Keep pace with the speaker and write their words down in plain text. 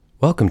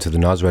Welcome to the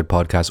Nosred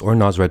Podcast, or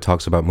Nosred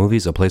Talks About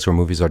Movies, a place where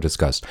movies are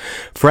discussed.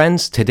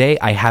 Friends, today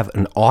I have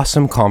an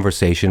awesome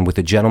conversation with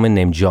a gentleman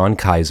named John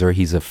Kaiser.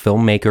 He's a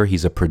filmmaker,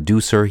 he's a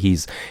producer,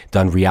 he's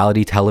done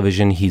reality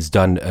television, he's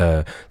done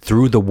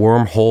Through the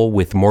Wormhole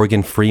with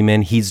Morgan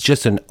Freeman. He's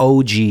just an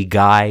OG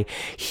guy.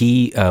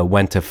 He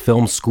went to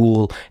film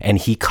school and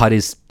he cut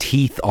his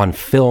teeth on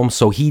film,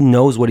 so he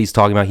knows what he's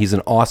talking about. He's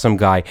an awesome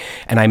guy,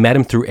 and I met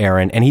him through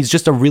Aaron, and he's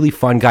just a really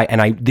fun guy,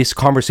 and this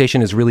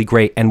conversation is really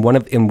great. And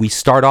we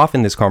start off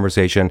in this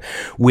conversation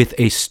with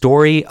a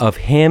story of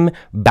him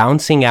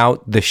bouncing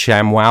out the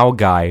Shamwow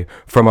guy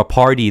from a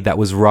party that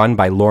was run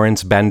by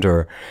Lawrence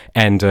Bender,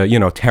 and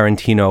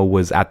Tarantino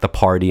was at the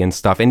party and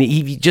stuff, and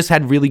he just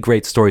had really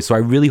great stories. So I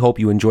really hope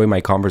you enjoy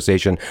my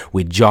conversation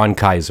with John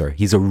Kaiser.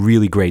 He's a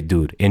really great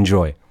dude.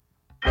 Enjoy.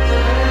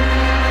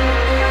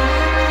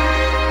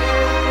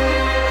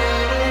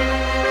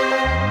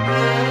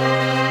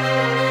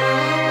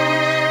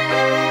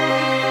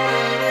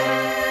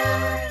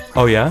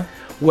 Oh yeah?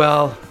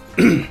 Well,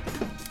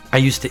 I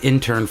used to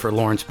intern for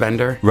Lawrence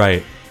Bender.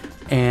 Right.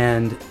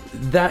 And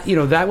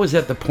that was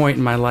at the point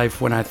in my life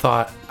when I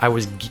thought I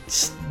was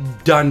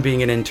done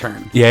being an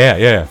intern.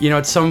 Yeah.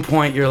 At some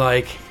point you're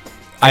like,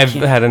 I've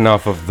had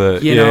enough of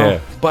the... Yeah.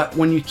 But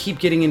when you keep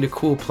getting into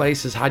cool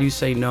places, how do you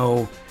say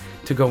no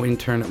to go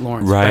intern at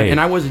Lawrence? Right. And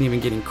I wasn't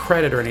even getting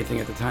credit or anything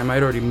at the time.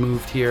 I'd already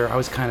moved here. I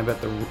was kind of at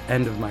the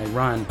end of my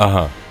run.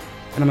 Uh-huh.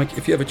 And I'm like,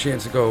 if you have a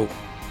chance to go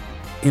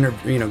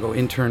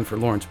intern for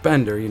Lawrence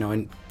Bender,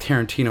 and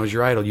Tarantino's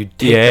your idol, you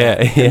take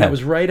that. Yeah. And that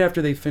was right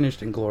after they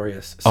finished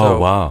Inglorious. So oh,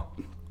 wow.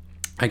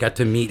 I got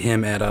to meet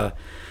him at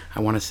I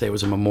want to say it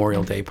was a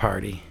Memorial Day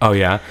party. Oh,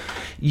 yeah?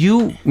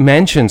 You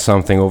mentioned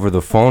something over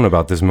the phone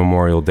about this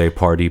Memorial Day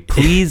party.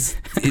 Please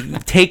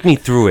take me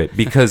through it,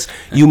 because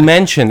you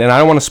mentioned, and I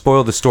don't want to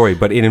spoil the story,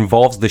 but it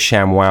involves the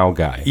Shamwow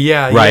guy.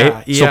 Yeah,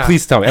 right? Yeah. So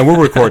please tell me. And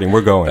we're recording.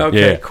 We're going.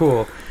 Okay, yeah.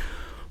 Cool.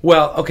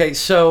 Well, okay,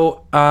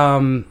 so...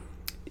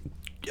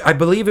 I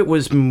believe it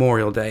was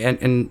Memorial Day,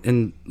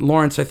 and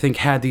Lawrence, I think,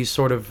 had these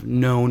sort of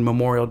known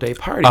Memorial Day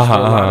parties where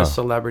a lot of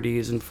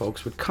celebrities and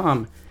folks would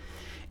come.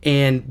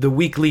 And the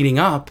week leading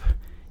up,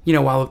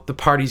 while the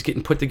party's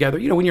getting put together,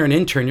 when you're an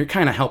intern, you're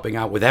kind of helping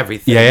out with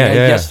everything. Yeah.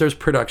 Yes, there's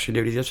production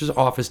duties, yes, there's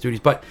office duties,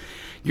 but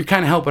you're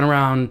kind of helping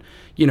around,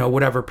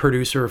 whatever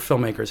producer or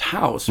filmmaker's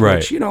house, right.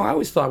 Which, I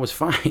always thought was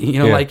fine.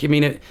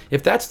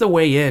 If that's the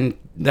way in,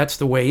 that's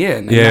the way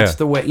in. And yeah. That's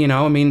the way,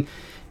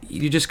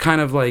 you just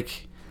kind of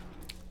like...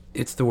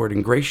 It's the word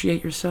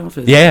ingratiate yourself?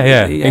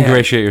 Yeah.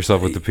 Ingratiate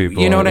yourself with the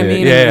people. You know what I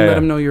mean? Yeah. And let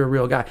them know you're a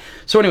real guy.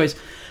 So anyways,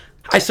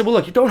 I said, well,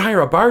 look, you don't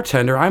hire a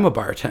bartender. I'm a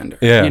bartender.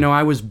 Yeah.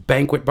 I was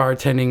banquet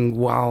bartending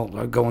while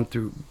going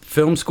through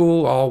film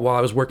school, all while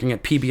I was working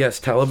at PBS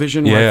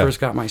television when I first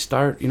got my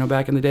start,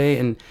 back in the day.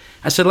 And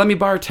I said, let me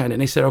bartend. And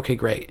they said, okay,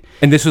 great.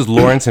 And this was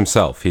Lawrence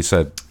himself. He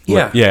said,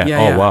 Yeah.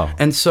 Oh, wow.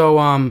 And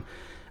so...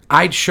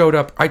 I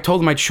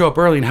told them I'd show up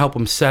early and help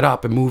them set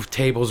up and move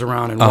tables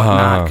around and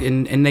whatnot.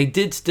 And they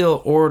did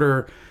still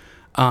order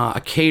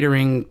a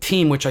catering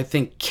team, which I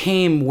think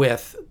came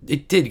with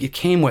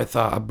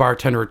a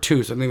bartender or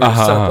two. So I think they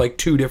set up like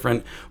two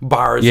different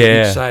bars on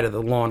each side of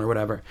the lawn or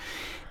whatever.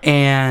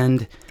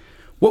 And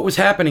what was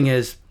happening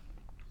is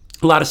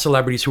a lot of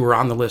celebrities who were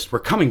on the list were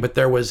coming, but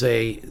there was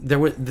a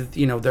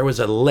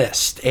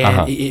list,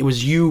 and it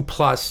was you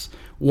plus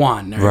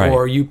one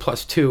or you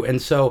plus two.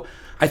 And so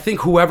I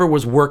think whoever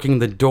was working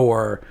the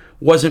door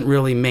wasn't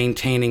really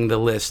maintaining the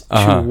list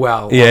too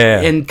well,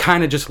 and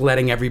kind of just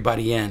letting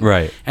everybody in.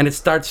 Right. And it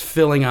starts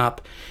filling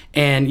up,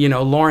 and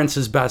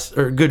Lawrence's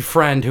good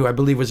friend, who I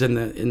believe was in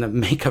the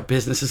makeup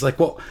business, is like,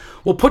 well,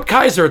 we'll put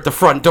Kaiser at the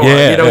front door.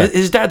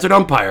 His dad's an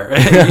umpire.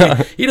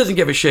 he doesn't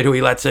give a shit who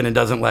he lets in and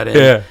doesn't let in.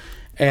 Yeah.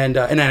 And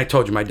then I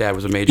told you my dad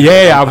was a major.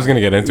 Yeah, I was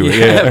gonna get into it.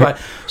 Yeah. But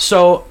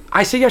so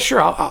I said, yeah,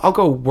 sure, I'll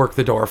go work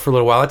the door for a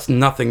little while. It's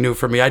nothing new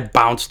for me. I'd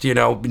bounced,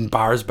 in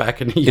bars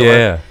back in New York.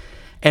 Yeah.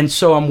 And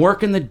so I'm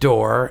working the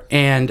door,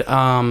 and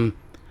out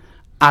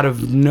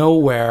of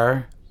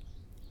nowhere,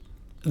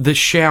 the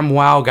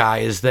Shamwow guy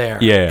is there.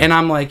 Yeah. And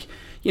I'm like,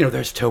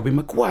 there's Tobey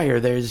Maguire.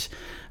 There's,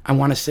 I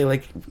want to say,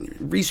 like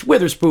Reese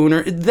Witherspoon,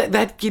 or that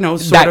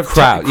that of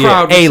crowd. crowd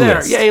Yeah. was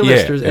A-list. there. Yeah,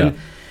 A-listers. Yeah.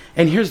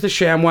 And here's the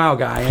Shamwow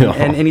guy,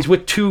 and he's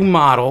with two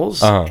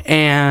models,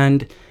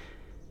 and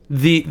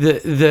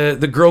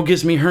the girl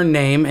gives me her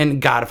name,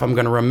 and God, if I'm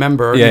going to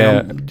remember,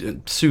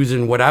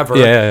 Susan, whatever.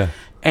 Yeah.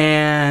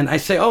 And I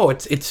say, oh,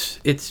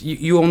 it's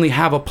you only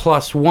have a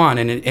plus one,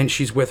 and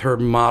she's with her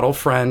model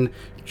friend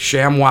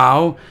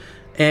Shamwow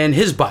and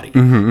his buddy.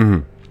 Mm-hmm.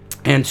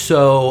 And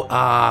so,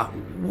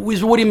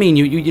 what do you mean?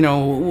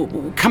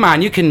 You come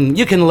on, you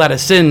can let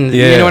us in.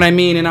 Yeah. You know what I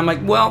mean? And I'm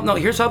like, well, no.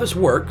 Here's how this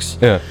works.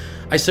 Yeah.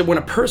 I said, when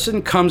a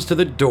person comes to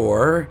the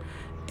door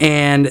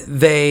and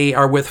they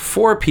are with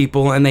four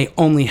people and they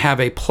only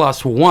have a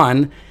plus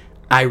one,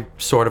 I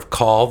sort of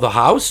call the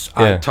house.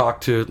 I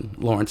talk to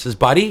Lawrence's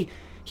buddy.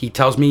 He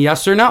tells me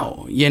yes or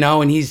no,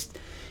 and he's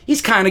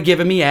he's kind of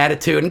giving me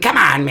attitude and come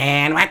on,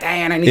 man, what the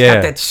hell? And he's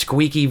got that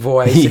squeaky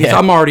voice. And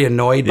I'm already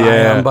annoyed by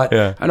him, but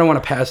I don't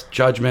want to pass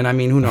judgment. I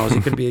mean, who knows? He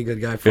could be a good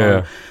guy for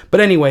him. But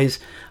anyways,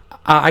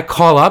 I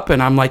call up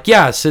and I'm like,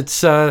 yes,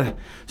 it's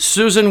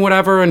Susan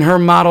whatever and her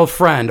model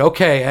friend.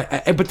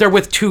 Okay, but they're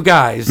with two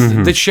guys,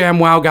 the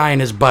Shamwow guy and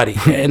his buddy.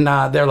 And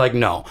they're like,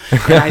 no.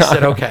 And I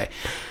said, okay.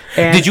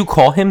 And did you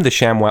call him the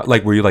Shamwow?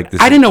 Like, were you like this?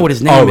 I didn't know what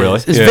his name really?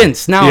 is. It's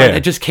Vince. Now it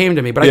just came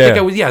to me. But I think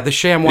it was, the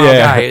Shamwow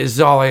guy is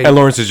all I... And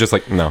Lawrence is just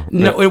like, no.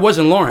 No, it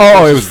wasn't Lawrence.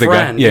 Oh, it was his the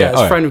friend. guy. Yeah,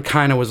 his friend who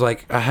kind of was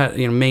like,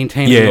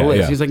 maintaining the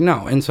list. He's like,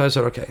 no. And so I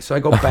said, okay. So I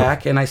go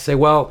back and I say,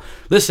 well,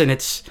 listen,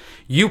 it's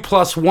you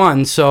plus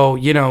one. So,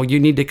 you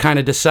need to kind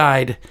of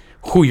decide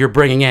who you're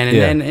bringing in.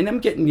 And I'm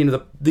getting,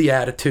 the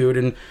attitude.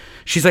 And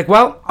she's like,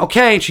 well,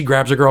 okay. And she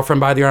grabs her girlfriend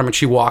by the arm and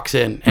she walks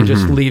in and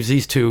just leaves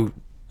these two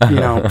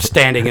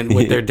standing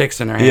with their dicks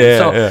in their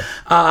hands.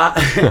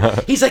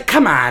 He's like,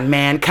 come on,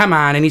 man, come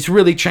on. And he's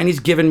really trying, he's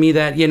giving me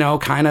that,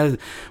 kind of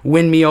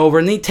win me over.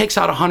 And then he takes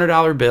out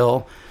 $100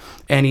 bill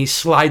and he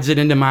slides it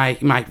into my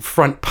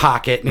front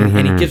pocket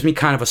and he gives me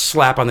kind of a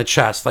slap on the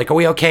chest. Like, are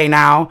we okay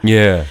now?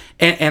 Yeah.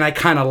 And I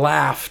kind of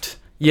laughed,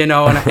 and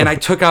I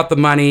took out the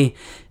money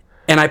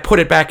and I put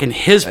it back in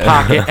his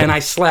pocket and I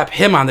slap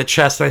him on the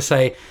chest and I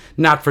say,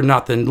 not for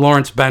nothing,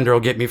 Lawrence Bender will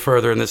get me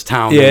further in this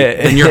town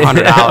than your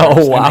 $100.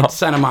 Oh, wow. And I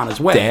sent him on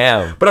his way.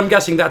 Damn. But I'm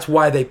guessing that's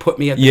why they put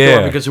me at the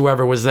door, because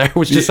whoever was there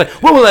was just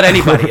like, well, we'll let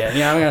anybody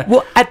in.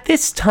 Well, at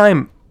this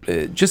time,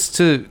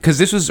 because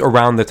this was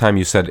around the time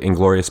you said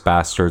Inglourious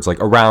Bastards, like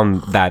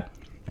around that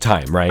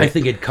time, right? I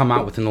think it'd come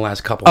out within the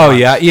last couple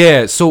months.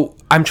 Yeah. So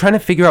I'm trying to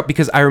figure out,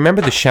 because I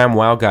remember the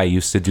Shamwow guy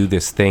used to do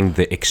this thing,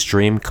 the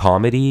extreme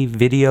comedy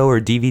video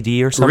or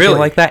DVD or something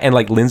like that. And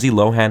like Lindsay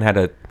Lohan had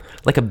a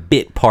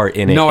bit part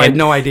in it. No, I had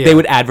no idea. They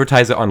would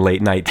advertise it on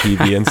late night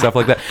TV and stuff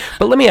like that.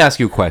 But let me ask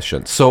you a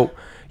question. So,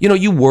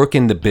 you work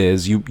in the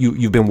biz.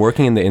 You've been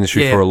working in the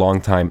industry for a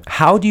long time.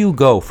 How do you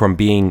go from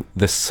being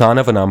the son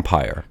of an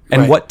umpire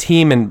and what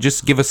team? And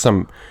just give us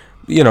some,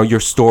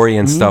 your story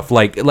and stuff.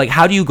 Like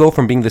how do you go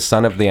from being the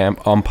son of the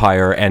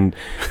umpire and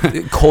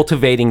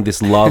cultivating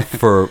this love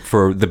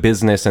for the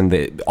business and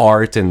the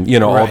art and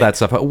all that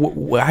stuff?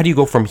 How do you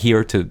go from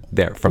here to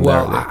there?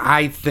 Well,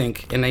 I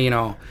think, and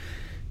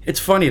it's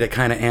funny to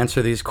kind of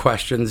answer these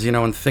questions,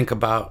 and think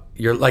about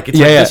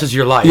this is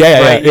your life,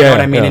 right? You know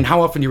what I mean? And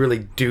how often you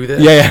really do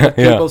this with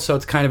people. So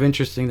it's kind of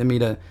interesting to me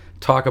to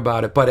talk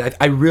about it. But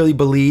I really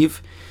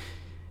believe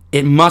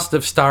it must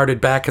have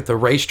started back at the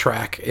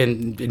racetrack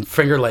in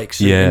Finger Lakes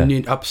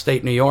in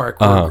upstate New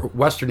York,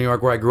 Western New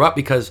York, where I grew up,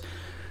 because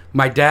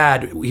my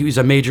dad, he was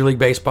a Major League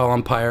Baseball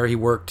umpire. He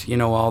worked,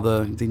 all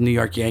the New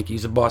York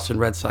Yankees, the Boston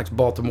Red Sox,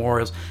 Baltimore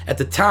Orioles. At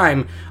the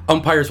time,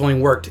 umpires only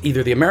worked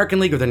either the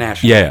American League or the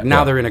National League.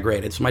 Now they're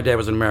integrated. So my dad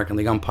was an American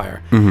League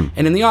umpire. And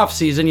in the off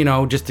season,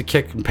 just to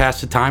kick and pass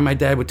the time, my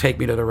dad would take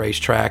me to the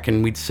racetrack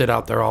and we'd sit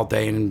out there all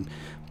day and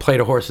play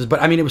the horses.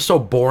 But I mean, it was so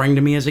boring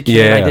to me as a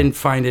kid. I didn't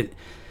find it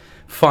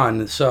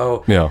fun.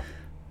 So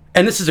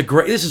and this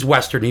is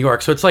Western New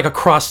York, so it's like a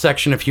cross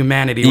section of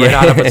humanity right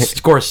out of a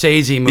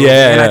Scorsese movie.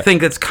 And I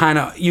think that's kind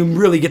of, you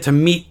really get to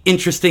meet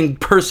interesting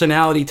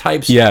personality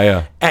types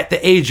at the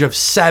age of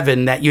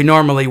 7 that you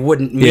normally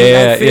wouldn't meet.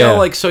 I feel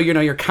like, so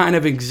you're kind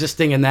of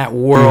existing in that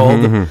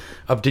world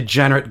of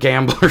degenerate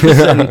gamblers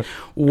and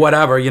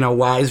whatever,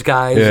 wise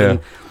guys. And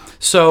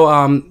so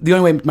the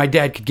only way my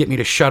dad could get me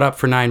to shut up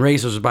for 9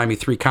 races was buy me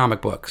 3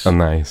 comic books. Oh,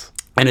 nice.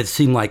 And it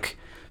seemed like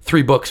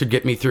 3 books would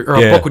get me through, or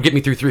a book would get me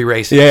through 3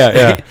 races.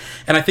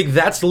 And I think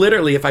that's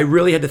literally, if I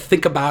really had to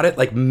think about it,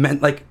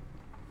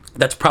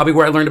 that's probably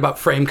where I learned about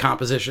frame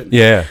composition.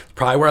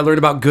 Probably where I learned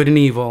about good and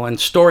evil and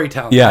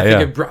storytelling. I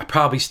think it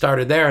probably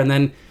started there. And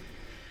then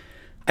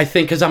I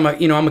think because I'm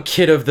a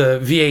kid of the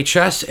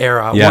VHS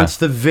era. Once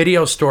the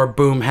video store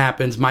boom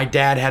happens, my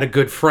dad had a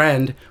good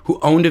friend who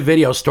owned a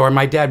video store.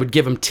 My dad would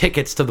give him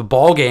tickets to the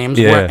ball games,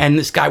 and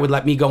this guy would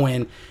let me go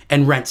in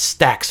and rent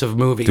stacks of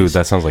movies. Dude,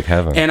 that sounds like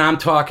heaven. And I'm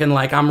talking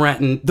like I'm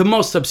renting the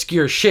most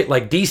obscure shit,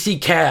 like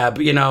DC Cab,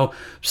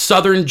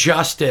 Southern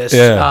Justice,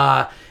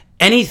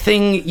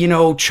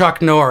 anything,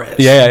 Chuck Norris,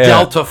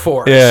 Delta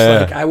Force.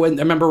 I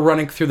remember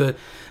running through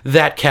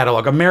that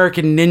catalog,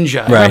 American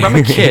Ninja. Remember, I'm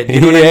a kid.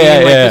 You know what I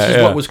mean? This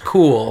is what was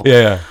cool.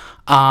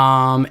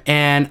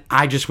 And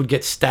I just would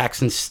get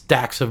stacks and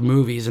stacks of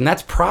movies, and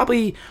that's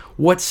probably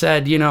what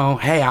said,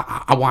 hey,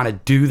 I want to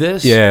do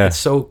this. It's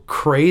so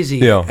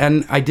crazy.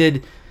 And I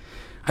did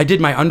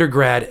my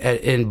undergrad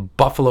in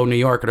Buffalo, New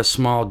York, at a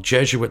small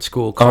Jesuit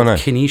school called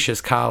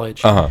Canisius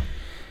College.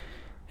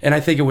 And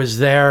I think it was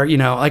there,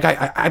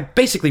 I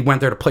basically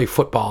went there to play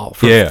football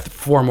for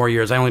 4 more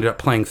years. I only ended up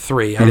playing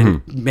 3. I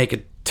didn't make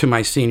it to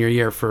my senior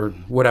year for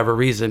whatever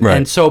reason.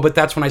 And so, but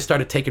that's when I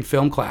started taking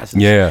film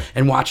classes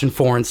and watching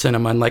foreign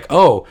cinema and like,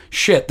 oh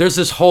shit, there's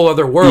this whole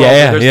other world.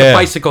 There's the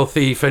Bicycle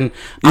Thief and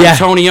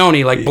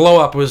Antonioni, like Blow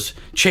Up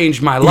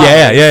changed my life.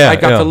 I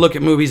got to look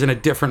at movies in a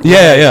different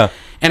way.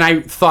 And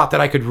I thought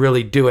that I could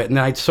really do it. And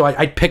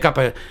I'd pick up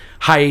a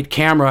high-8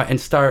 camera and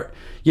start,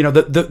 you know,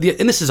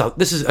 and this is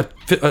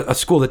a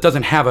school that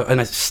doesn't have an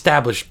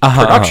established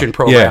production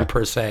program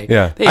per se.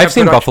 Yeah, I've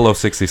seen Buffalo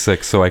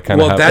 66, so I kind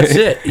of well, that's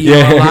it. You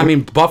know, I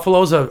mean,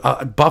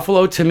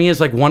 Buffalo to me is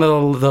like one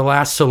of the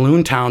last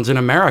saloon towns in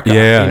America.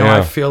 Yeah, you know,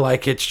 I feel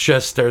like it's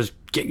just there's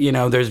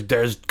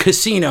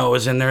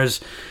casinos and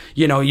there's,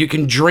 you know, you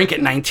can drink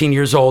at 19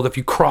 years old if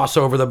you cross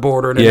over the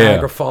border to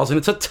Niagara Falls, and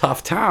it's a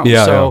tough town.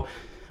 Yeah, so,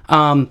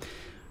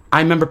 I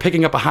remember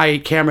picking up a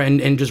high-8 camera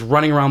and just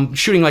running around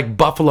shooting like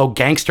Buffalo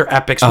gangster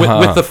epics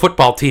with the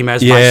football team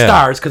as my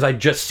stars, because I'd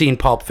just seen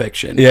Pulp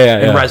Fiction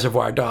and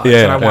Reservoir Dogs,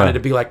 and I wanted to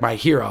be like my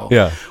hero.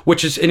 Yeah.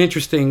 Which is an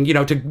interesting, you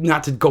know,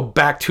 not to go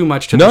back too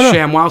much to the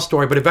Shamwow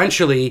story, but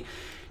eventually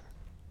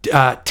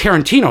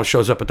Tarantino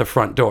shows up at the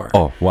front door.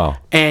 Oh, wow.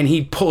 And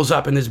he pulls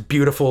up in this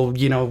beautiful,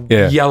 you know,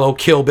 yellow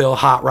Kill Bill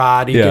hot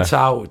rod. He gets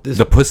out.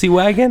 The pussy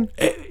wagon?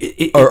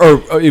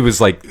 Or it was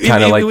like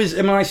kind of like... It was,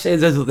 when I say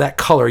that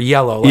color,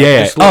 yellow.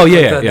 Like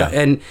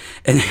And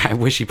I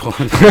wish he pulled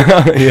him.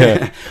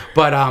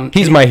 But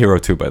he's my hero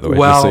too, by the way.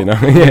 Well, just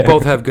so you know. We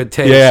both have good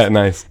taste. Yeah,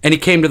 nice. And he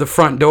came to the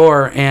front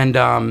door, and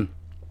I'm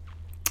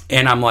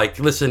like,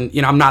 listen,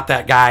 you know, I'm not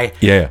that guy.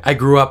 Yeah. I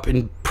grew up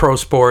in pro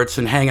sports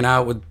and hanging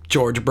out with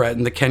George Brett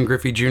and the Ken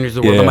Griffey Jr.'s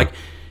of the world. I'm like,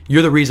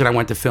 you're the reason I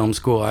went to film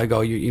school. I go,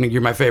 you know,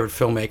 you're my favorite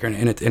filmmaker,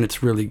 and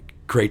it's really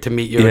great to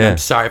meet you. And I'm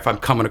sorry if I'm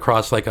coming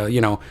across like a,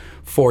 you know,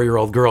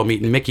 4-year-old girl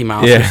meeting Mickey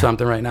Mouse or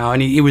something right now.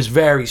 And he was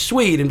very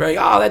sweet and very,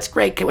 oh, that's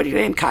great. What's your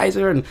name,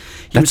 Kaiser? And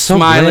he was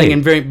smiling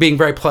and being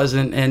very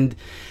pleasant.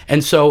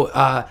 And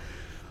so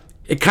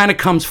it kind of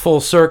comes full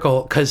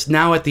circle, because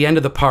now at the end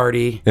of the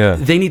party,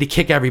 they need to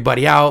kick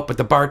everybody out, but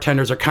the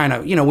bartenders are kind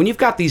of, you know, when you've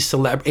got these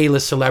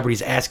A-list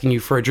celebrities asking you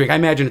for a drink, I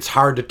imagine it's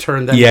hard to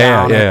turn them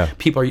down. And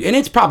people and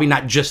it's probably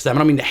not just them. I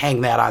don't mean to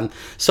hang that on.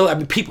 So I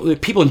mean,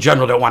 people in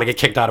general don't want to get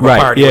kicked out of a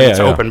party when it's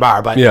an open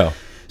bar, but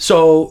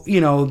so,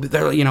 you know,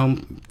 they're, you know,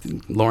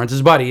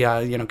 Lawrence's buddy,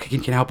 you know,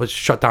 can help us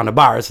shut down the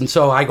bars. And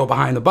so I go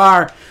behind the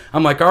bar.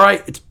 I'm like, all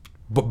right, it's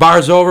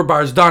bar's over,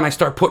 bar's done. I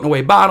start putting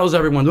away bottles.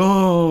 Everyone's, you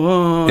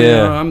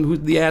know,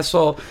 I'm the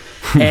asshole.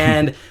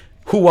 And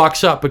who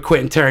walks up but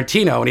Quentin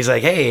Tarantino? And he's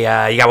like,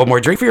 hey, you got one more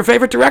drink for your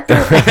favorite director?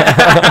 And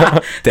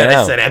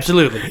I said,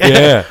 absolutely.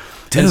 Yeah.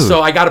 Dude. And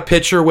so I got a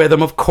picture with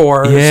him, of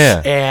course.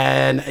 Yeah.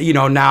 And, you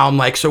know, now I'm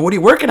like, so what are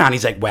you working on?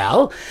 He's like,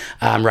 well,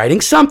 I'm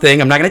writing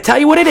something. I'm not going to tell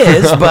you what it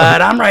is,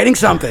 but I'm writing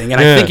something. And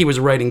I think he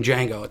was writing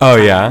Django at the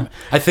time. Yeah?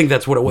 I think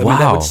that's what it was. Wow.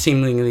 That would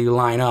seemingly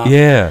line up.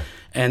 Yeah.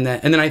 And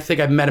then I think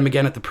I met him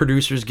again at the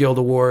Producers Guild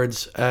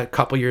Awards a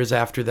couple years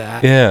after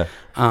that. Yeah.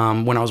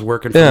 When I was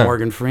working for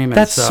Morgan Freeman.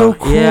 That's so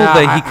cool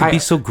that he could be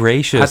so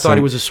gracious. I thought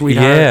he was a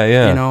sweetheart.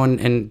 Yeah. You know,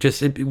 and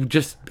just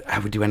I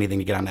would do anything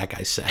to get on that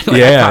guy's set.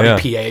 Like, I'd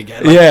probably PA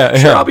again. Like,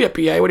 sure, I'll be a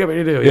PA. Whatever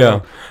you do. You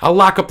know? I'll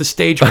lock up the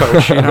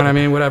stagecoach. You know what I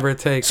mean? Whatever it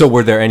takes. So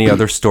were there any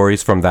other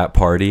stories from that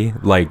party?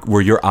 Like,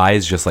 were your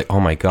eyes just like, oh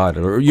my God,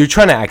 or you're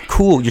trying to act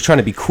cool? You're trying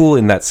to be cool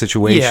in that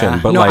situation. Yeah.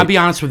 But no, like, I'll be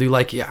honest with you.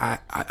 Like,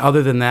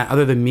 other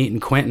than meeting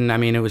Quentin, I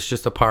mean, it was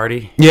just a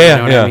party. Yeah. You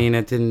know what I mean?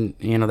 It didn't.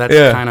 You know, that's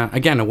kind of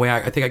again a way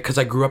I think because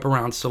I grew up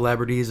around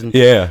celebrities and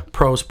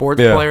pro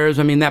sports players.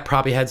 I mean, that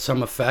probably had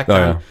some effect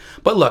on.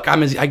 But look,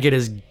 I get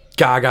as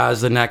gaga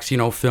as the next, you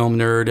know, film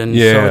nerd, and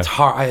so it's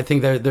hard. I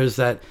think there's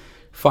that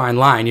fine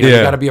line. You know,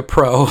 you got to be a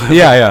pro.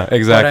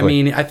 Exactly. But I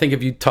mean, I think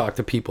if you talk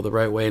to people the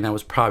right way, and that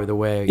was probably the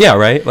way. Yeah,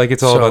 right. Like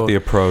it's all about the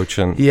approach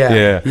and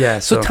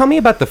So tell me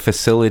about the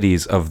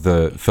facilities of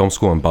the film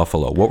school in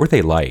Buffalo. What were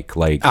they like?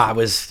 Like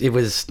it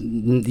was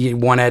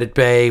one edit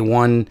bay,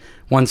 one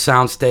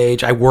sound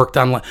stage. I worked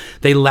on.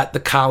 They let the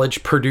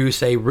college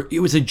produce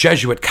it was a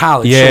Jesuit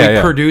college, so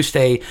we produced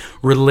a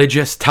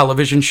religious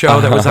television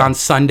show that was on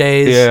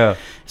Sundays. Yeah.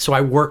 So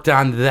I worked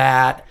on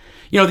that.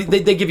 You know,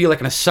 they give you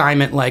like an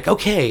assignment, like,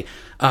 okay,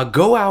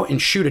 go out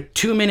and shoot a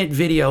 2-minute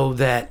video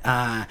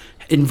that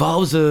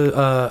involves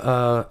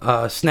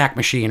a snack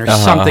machine or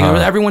something.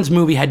 Everyone's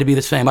movie had to be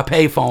the same, a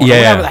payphone, or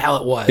whatever the hell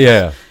it was.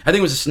 Yeah. I think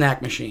it was a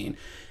snack machine.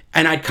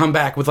 And I'd come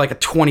back with like a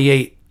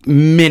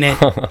 28-minute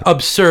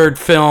absurd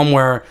film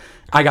where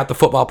I got the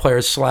football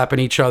players slapping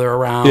each other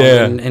around.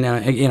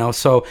 And you know,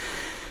 so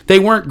they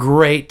weren't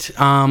great.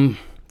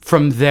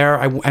 From there,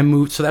 I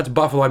moved. So that's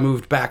Buffalo. I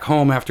moved back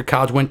home after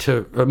college.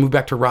 Moved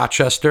back to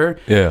Rochester.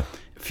 Yeah.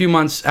 A few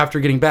months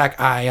after getting back,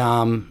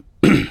 I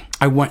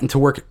went into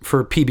work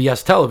for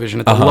PBS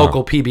Television at the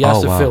local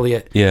PBS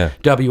affiliate,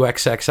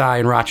 WXXI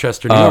in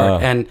Rochester, New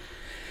York, and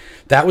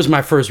that was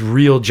my first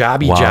real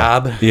job, you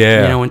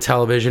know, in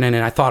television, and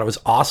I thought it was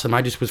awesome.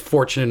 I just was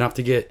fortunate enough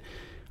to get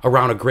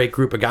around a great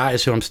group of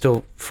guys who I'm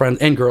still friends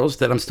and girls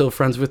that I'm still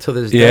friends with to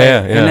this day.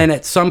 And then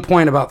at some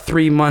point, about 4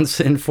 months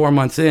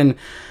in.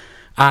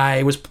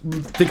 I was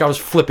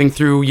flipping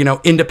through, you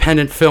know,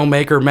 Independent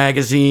Filmmaker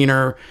magazine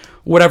or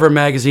whatever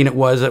magazine it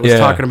was that was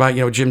talking about,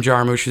 you know, Jim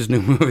Jarmusch's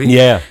new movie.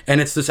 Yeah.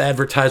 And it's this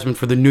advertisement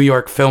for the New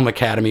York Film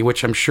Academy,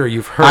 which I'm sure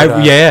you've heard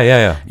of.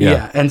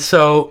 Yeah. And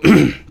so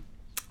I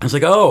was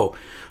like, oh,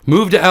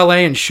 move to LA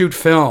and shoot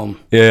film.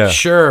 Yeah.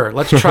 Sure.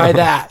 Let's try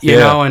that, you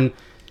know,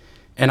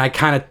 and I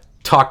kind of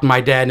talked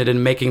my dad into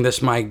making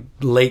this my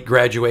late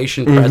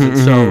graduation present.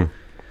 So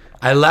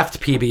I left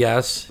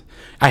PBS.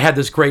 I had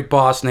this great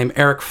boss named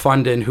Eric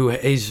Funden, who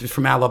is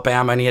from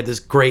Alabama, and he had this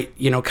great,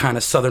 kind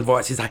of Southern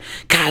voice. He's like,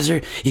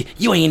 Kaiser,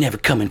 you ain't never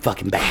coming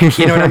fucking back.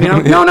 You know what I mean?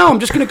 I'm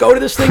just gonna go to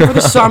this thing for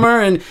the summer,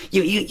 and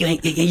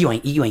you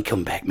ain't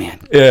coming back, man.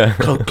 Yeah.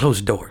 Close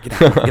the door.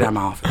 Get out of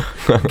my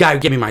office. Guy who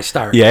gave me my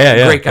start.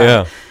 Yeah. Great guy.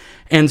 Yeah.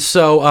 And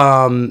so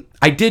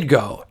I did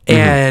go,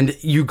 and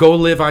you go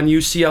live on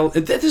UCL.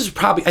 This is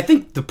probably, I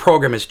think the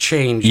program has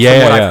changed from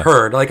what I've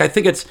heard. Like, I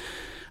think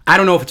I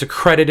don't know if it's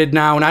accredited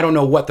now, and I don't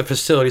know what the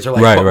facilities are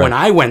like. But when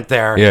I went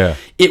there,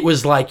 it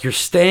was like you're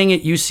staying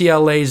at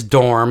UCLA's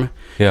dorm.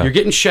 Yeah. You're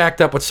getting shacked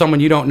up with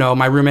someone you don't know.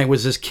 My roommate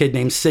was this kid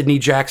named Sidney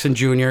Jackson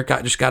Jr.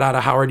 Just got out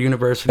of Howard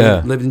University,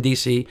 lived in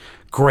D.C.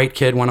 Great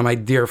kid, one of my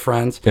dear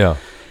friends. Yeah.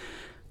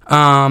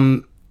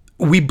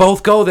 We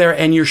both go there,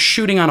 and you're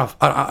shooting on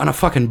a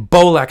fucking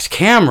Bolex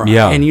camera.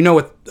 Yeah. And you know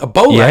what a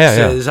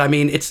Bolex is? I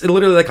mean, it's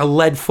literally like a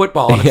lead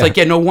football. And it's like,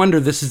 no wonder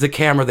this is the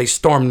camera they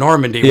stormed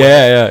Normandy with.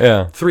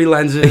 Yeah. 3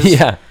 lenses.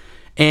 Yeah.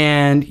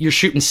 And you're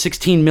shooting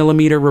 16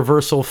 millimeter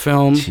reversal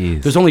film.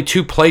 Jeez. There's only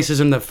 2 places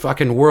in the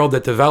fucking world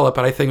that develop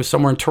it. I think it was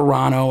somewhere in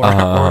Toronto,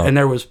 and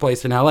there was a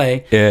place in LA.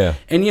 Yeah.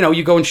 And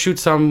you go and shoot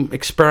some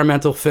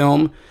experimental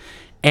film,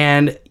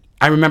 and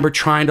I remember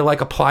trying to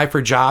apply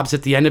for jobs.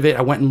 At the end of it,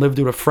 I went and lived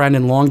with a friend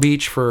in Long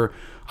Beach for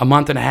a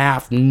month and a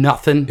half.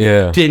 Nothing.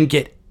 Yeah. Didn't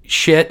get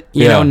shit.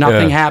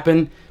 Nothing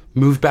happened.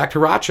 Moved back to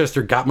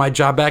Rochester. Got my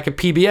job back at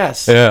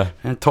PBS. Yeah.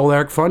 And I told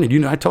Eric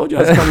Funden, I told you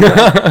I was coming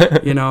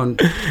back.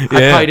 And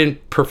I probably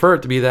didn't prefer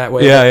it to be that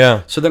way.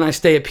 Yeah. So then I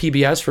stay at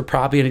PBS for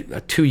probably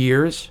 2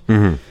 years.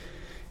 Mm-hmm.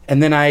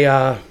 And then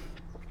I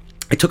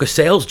took a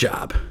sales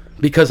job,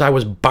 because I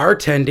was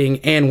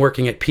bartending and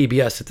working at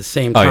PBS at the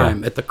same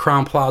time. At the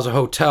Crown Plaza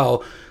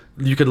Hotel,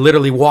 you could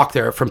literally walk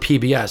there from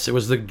PBS. It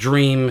was the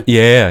dream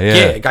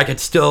gig. I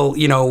could still,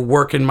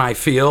 work in my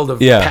field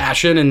of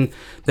passion and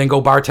then go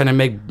bartend and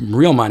make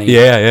real money.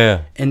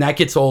 Yeah. And that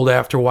gets old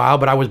after a while,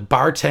 but I was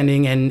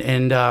bartending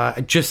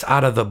and just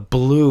out of the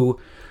blue,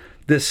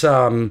 this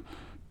guy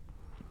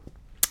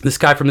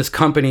from this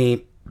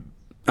company,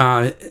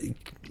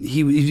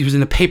 he was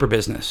in the paper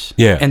business.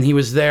 Yeah. And he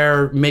was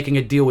there making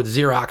a deal with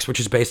Xerox, which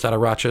is based out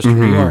of Rochester,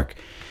 New York.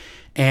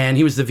 And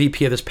he was the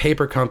VP of this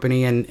paper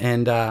company, and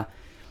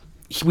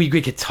we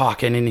get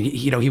talking, and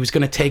he was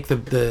going to take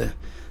the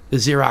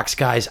Xerox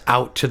guys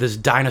out to this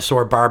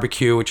Dinosaur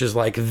Barbecue, which is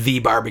like the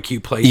barbecue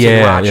place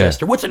in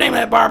Rochester. What's the name of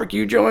that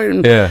barbecue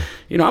joint?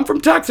 And, I'm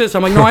from Texas.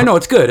 I'm like, no, I know,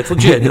 it's good. It's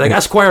legit. Like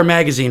Esquire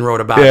magazine wrote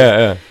about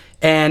it.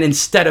 And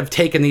instead of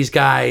taking these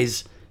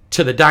guys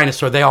to the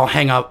Dinosaur, they all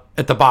hang out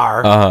at the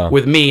bar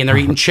with me, and they're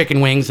eating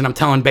chicken wings, and I'm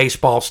telling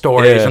baseball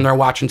stories, and they're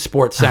watching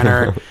Sports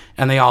Center,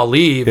 and they all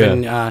leave.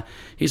 And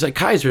he's like,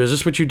 Kaiser, is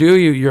this what you do?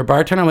 You're a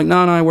bartender? I'm like,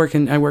 no, I work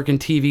in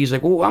TV. He's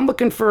like, well, I'm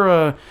looking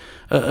for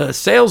a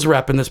sales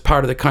rep in this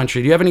part of the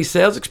country. Do you have any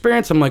sales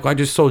experience? I'm like, well, I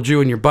just sold you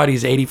and your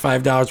buddies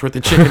 $85 worth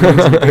of chicken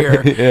wings and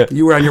beer.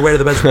 You were on your way to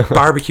the best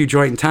barbecue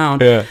joint in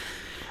town.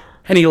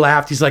 And he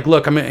laughed. He's like,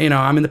 look, I'm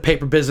in the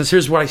paper business.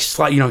 Here's what I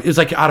slide, it's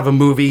like out of a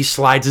movie,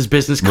 slides his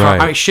business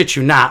card. I shit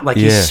you not. Like,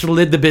 he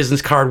slid the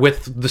business card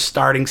with the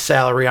starting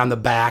salary on the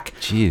back,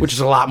 which is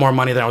a lot more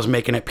money than I was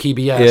making at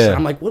PBS. And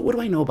I'm like, what do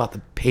I know about the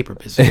paper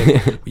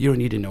business? Like, you don't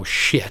need to know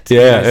shit.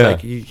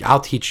 Like, I'll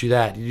teach you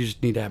that. You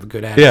just need to have a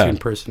good attitude and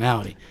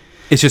personality.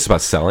 It's just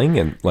about selling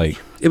and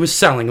It was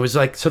selling. It was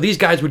like, so these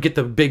guys would get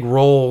the big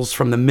rolls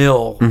from the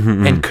mill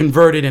and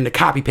convert it into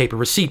copy paper,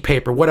 receipt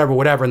paper, whatever,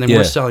 and then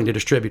we're selling to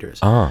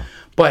distributors.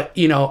 But,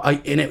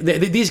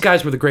 these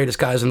guys were the greatest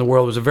guys in the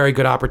world. It was a very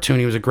good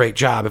opportunity. It was a great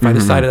job. If I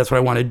decided that's what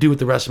I wanted to do with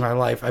the rest of my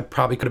life, I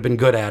probably could have been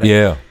good at it.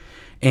 Yeah.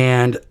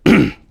 And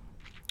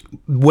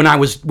when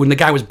the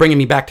guy was bringing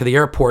me back to the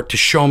airport to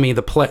show me he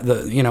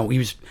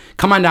was,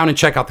 come on down and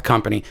check out the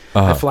company.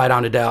 I fly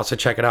down to Dallas, I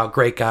check it out.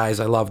 Great guys,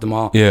 I loved them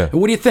all. Yeah. And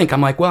what do you think?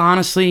 I'm like, well,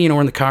 honestly, we're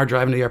in the car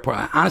driving to the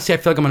airport. Honestly, I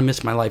feel like I'm gonna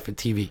miss my life at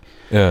TV.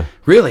 Yeah.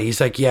 Really? He's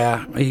like,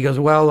 yeah. He goes,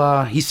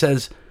 well, he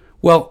says,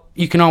 well,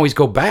 you can always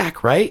go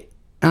back, right?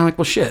 And I'm like,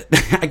 well, shit.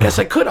 I guess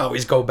I could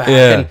always go back.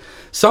 Yeah. And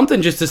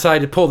something just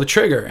decided to pull the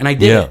trigger, and I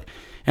did it.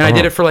 And I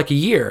did it for like a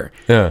year.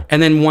 Yeah.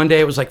 And then one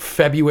day it was like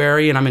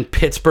February, and I'm in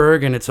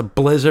Pittsburgh, and it's a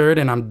blizzard,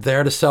 and I'm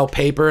there to sell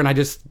paper, and I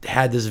just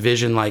had this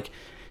vision like,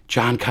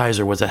 John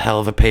Kaiser was a hell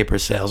of a paper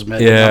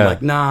salesman. Yeah. And I'm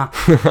like, nah.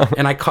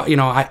 And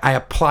I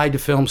applied to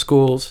film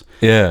schools.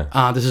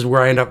 Yeah. This is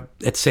where I ended up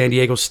at San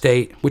Diego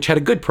State, which had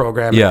a good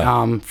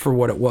program for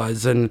what it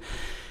was.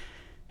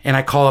 And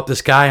I call up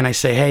this guy and I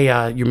say,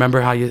 hey, you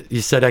remember how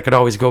you said I could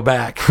always go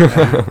back?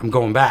 I'm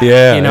going back.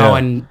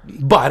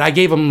 But I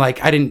gave him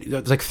it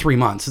was like 3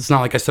 months. It's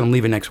not like I said I'm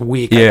leaving next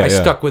week. I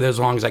stuck with it as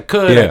long as I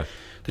could. Yeah.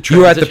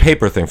 You were at the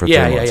paper thing for 3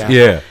 months.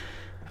 Yeah.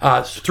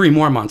 3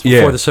 more months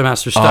before the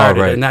semester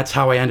started. And that's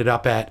how I ended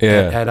up at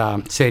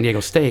San Diego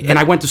State. And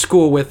I went to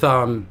school with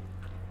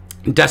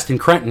Destin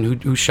Crenton, who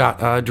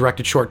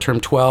directed Short Term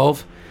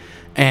 12.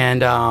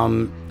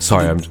 And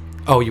sorry,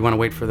 oh, you want to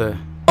wait for the...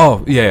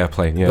 Oh,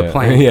 plane. Yeah. The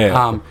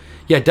plane.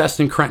 Yeah,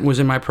 Destin Crenton was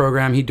in my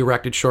program. He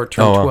directed Short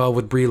Term 12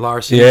 with Brie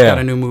Larson. Yeah. He's got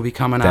a new movie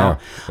coming out.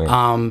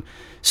 Yeah.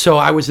 So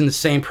I was in the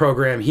same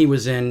program he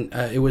was in.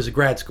 It was a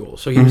grad school,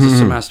 so he was a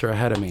semester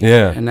ahead of me.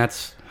 Yeah. And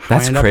that's how I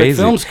ended up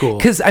crazy. at film school.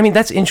 Because, I mean,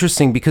 that's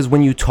interesting because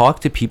when you talk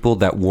to people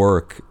that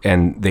work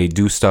and they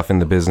do stuff in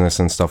the business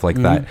and stuff like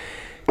that,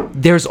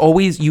 there's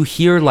always, you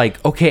hear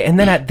like, okay, and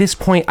then at this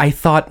point I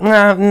thought,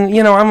 nah,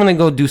 you know, I'm going to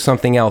go do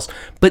something else.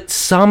 But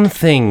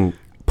something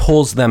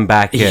pulls them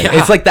back in. Yeah.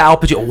 It's like the Al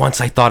Pacino,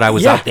 once I thought I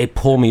was out, they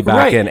pull me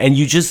back in. And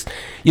you just,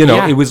 you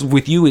know, it was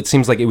with you, it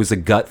seems like it was a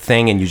gut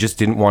thing and you just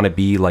didn't want to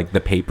be like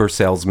the paper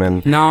salesman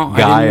guy. No,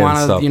 I didn't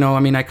want to, you know, I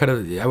mean, I would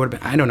have been,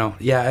 I don't know.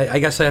 Yeah, I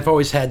guess I've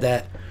always had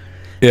that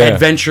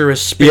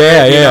adventurous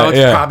spirit. You know,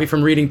 it's probably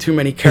from reading too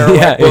many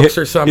Kerouac books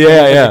or something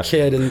as a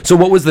kid. And so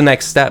what was the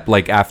next step,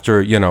 like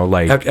after, you know,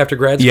 like... After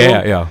grad school?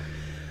 Yeah.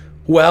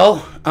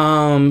 Well,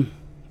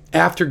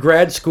 after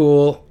grad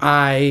school,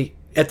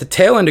 at the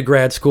tail end of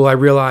grad school, I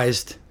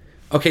realized,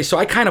 okay, so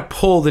I kind of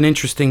pulled an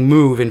interesting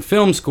move in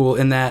film school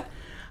in that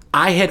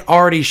I had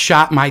already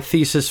shot my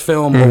thesis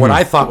film, or what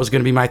I thought was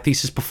going to be my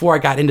thesis, before I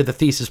got into the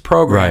thesis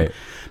program. Right.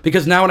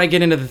 Because now when I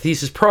get into the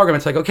thesis program,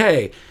 it's like,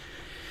 okay,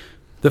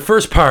 the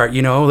first part,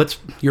 you know,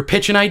 you're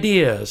pitching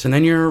ideas, and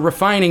then you're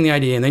refining the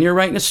idea, and then you're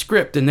writing a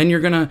script, and then you're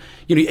gonna,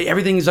 you know,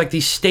 everything's like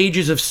these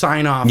stages of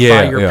sign off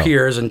by your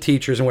peers and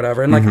teachers and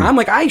whatever. And like, I'm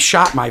like, I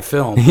shot my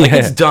film, like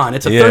it's done.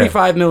 It's a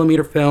 35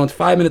 millimeter film. It's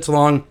 5 minutes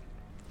long.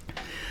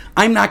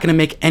 I'm not gonna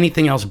make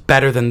anything else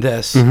better than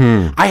this.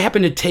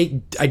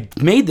 I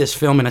made this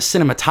film in a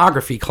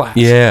cinematography class.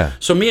 Yeah.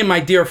 So me and my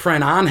dear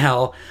friend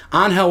Angel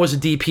was a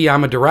DP.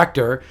 I'm a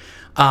director.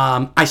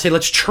 I said,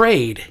 let's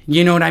trade.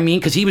 You know what I mean?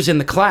 Because he was in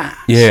the class.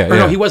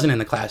 No, he wasn't in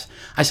the class.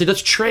 I said,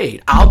 let's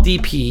trade. I'll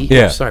DP.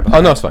 Yeah. Oh, sorry about that.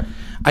 Oh, no, it's fine.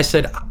 I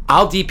said,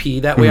 I'll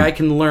DP. That way I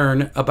can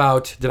learn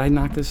about... Did I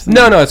knock this thing?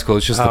 No, it's cool.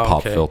 It's just the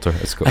pop filter.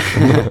 It's cool.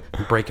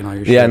 Breaking all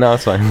your shit. Yeah, no,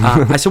 it's fine.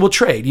 I said, we'll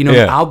trade. You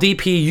know, I'll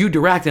DP, you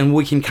direct, and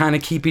we can kind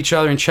of keep each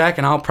other in check,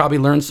 and I'll probably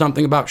learn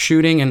something about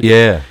shooting.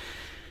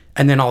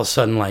 And then all of a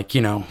sudden, like,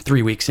 you know,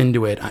 3 weeks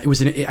into it,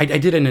 I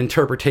did an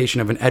interpretation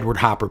of an Edward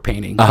Hopper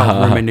painting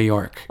called Room in New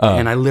York.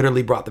 And I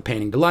literally brought the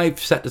painting to life,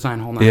 set design,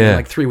 whole nine. And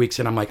like 3 weeks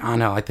in, I'm like, oh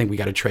no, I think we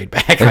got to trade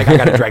back. Like, I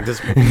got to drag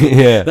this movie.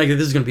 Like,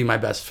 this is going to be my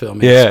best film.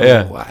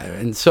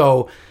 And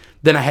so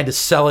then I had to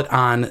sell it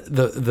on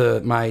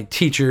my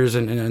teachers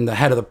and the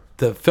head of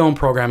the film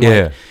program.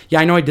 Like,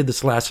 I know I did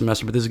this last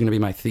semester, but this is going to be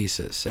my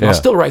thesis. And I'll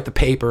still write the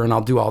paper and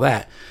I'll do all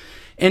that.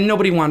 And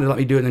nobody wanted to let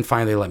me do it. And then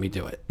finally they let me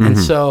do it. And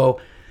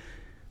so...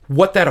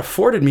 what that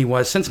afforded me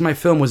was, since my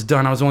film was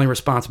done, I was only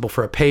responsible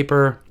for a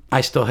paper. I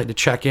still had to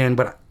check in,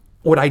 but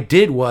what I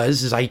did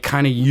was I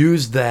kind of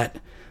used that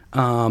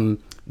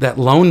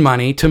loan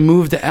money to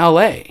move to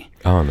LA.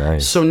 Oh,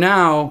 nice. So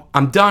now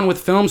I'm done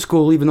with film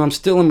school, even though I'm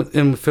still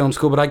in film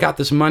school, but I got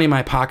this money in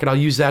my pocket. I'll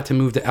use that to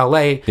move to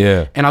LA.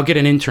 And I'll get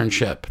an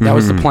internship. That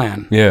was the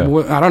plan.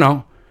 I don't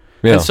know.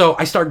 And so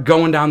I start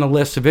going down the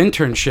list of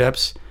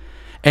internships,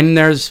 and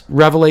there's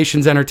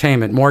Revelations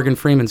Entertainment, Morgan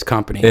Freeman's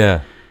company.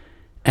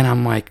 And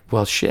I'm like,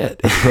 well, shit.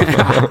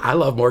 I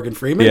love Morgan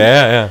Freeman.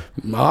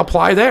 I'll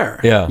apply there.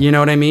 You know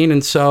what I mean?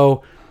 And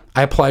so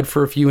I applied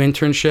for a few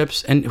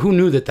internships, and who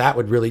knew that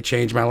would really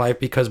change my life,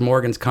 because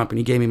Morgan's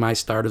company gave me my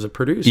start as a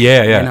producer.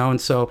 You know, and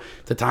so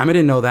at the time I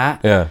didn't know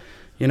that.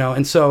 You know,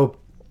 and so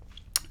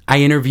I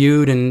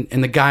interviewed,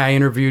 and the guy I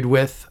interviewed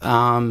with,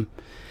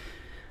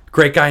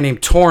 great guy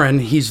named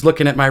Torin, he's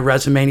looking at my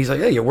resume and he's like,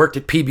 hey, you worked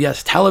at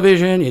PBS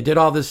television, you did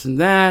all this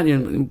and that,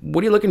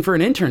 what are you looking for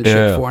an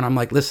internship for? And I'm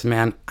like, listen,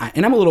 man,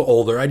 and I'm a little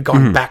older, I'd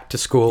gone back to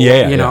school,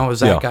 you know, I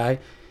was that guy.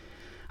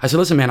 I said,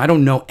 listen, man, I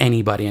don't know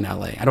anybody in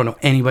LA. I don't know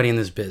anybody in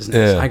this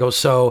business. I go,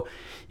 so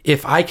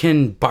if I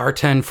can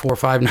bartend 4 or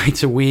 5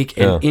 nights a week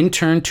and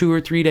intern 2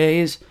 or 3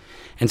 days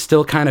and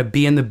still kind of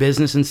be in the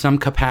business in some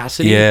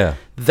capacity,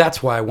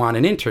 that's why I want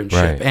an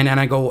internship. And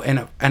I go,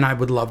 and I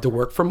would love to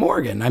work for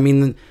Morgan. I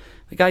mean,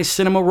 the guy's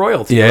cinema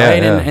royalty,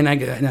 right? And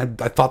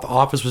I thought The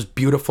Office was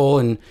beautiful,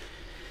 and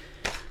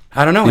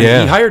I don't know.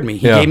 And he hired me.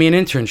 He gave me an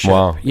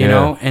internship, you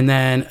know, and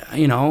then,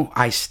 you know,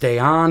 I stay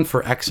on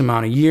for X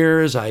amount of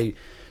years. I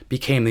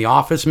became the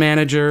office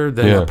manager,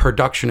 then a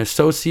production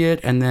associate,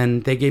 and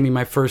then they gave me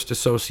my first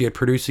associate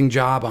producing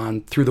job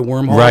on Through the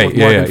Wormhole. Right,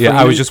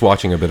 I was just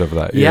watching a bit of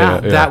that.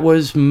 That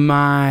was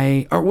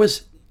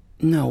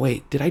no,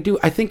 wait, I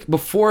think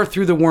before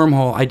Through the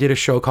Wormhole, I did a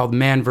show called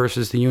Man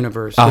versus the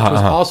Universe, which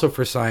was also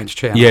for Science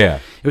Channel. It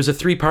was a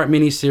 3-part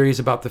miniseries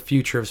about the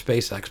future of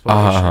space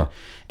exploration.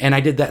 And I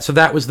did that. So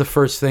that was the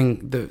first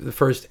thing, the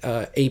first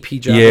AP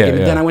job. And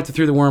then I went to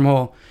Through the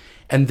Wormhole,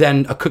 and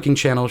then a cooking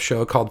channel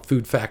show called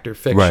Food Factor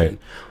Fiction.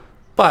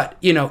 But,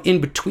 you know,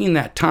 in between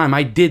that time,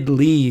 I did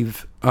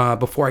leave,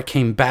 before I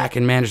came back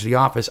and managed The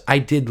Office, I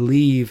did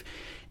leave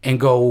and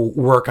go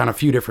work on a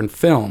few different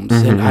films.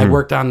 And I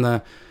worked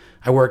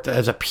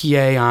as a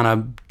PA on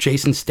a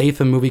Jason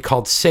Statham movie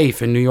called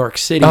Safe in New York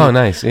City. Oh,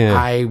 nice.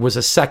 I was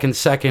a second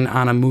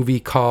on a movie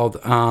called,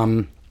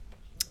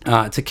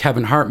 it's a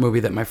Kevin Hart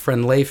movie that my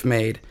friend Leif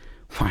made.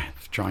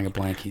 drawing a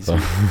blank. He's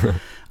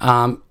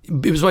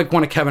it was like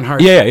one of Kevin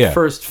Hart's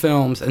first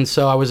films, and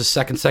so I was a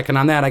second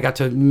on that. I got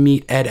to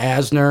meet Ed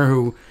Asner,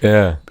 who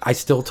I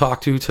still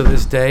talk to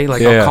this day.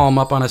 Like I'll call him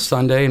up on a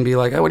Sunday and be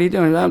like, "Oh, what are you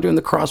doing?" "I'm doing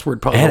the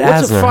crossword puzzle."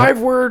 What's a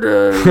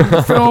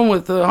 5-word film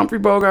with Humphrey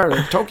Bogart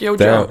or Tokyo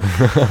Joe?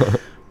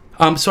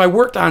 So I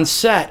worked on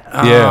set,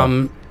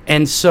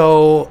 and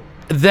so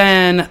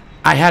then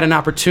I had an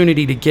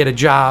opportunity to get a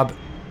job,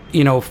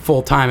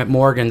 full time at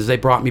Morgan's. They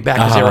brought me back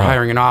because they were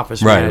hiring an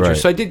office manager. Right.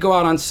 So I did go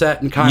out on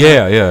set and kind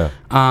of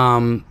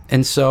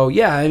and so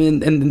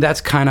and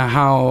that's kind of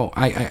how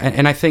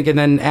I think, and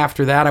then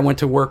after that I went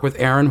to work with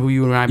Aaron, who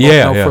you and I both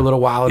know for a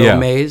little while at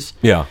Omaze,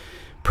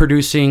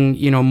 producing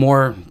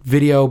more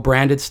video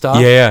branded stuff.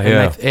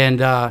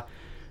 And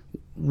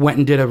went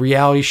and did a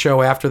reality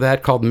show after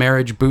that called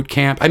Marriage Boot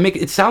Camp.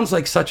 It sounds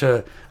like such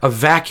a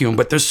vacuum,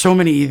 but there's so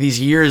many of these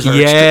years. But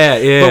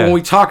when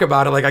we talk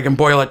about it, like I can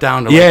boil it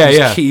down to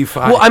these key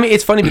 5. Well, I mean,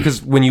 it's funny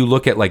because when you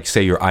look at like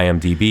say your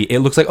IMDb, it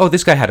looks like, oh,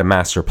 this guy had a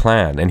master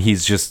plan and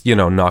he's just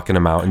knocking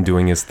them out and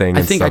doing his thing.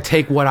 I think I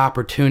take what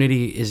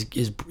opportunity is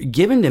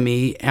given to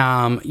me.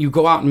 You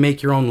go out and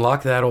make your own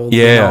luck. That old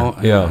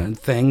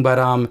thing, but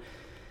I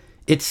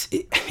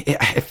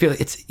feel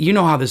it's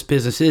how this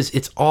business is.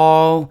 It's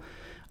all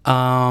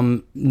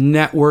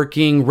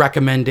networking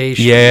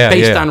recommendations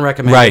based on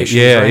recommendations.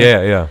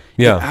 Right.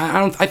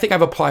 I think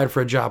I've applied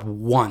for a job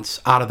once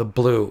out of the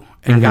blue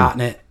and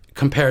gotten it,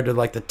 compared to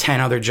like the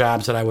 10 other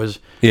jobs that I was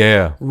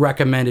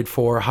recommended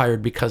for,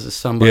 hired because of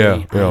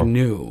somebody I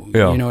knew.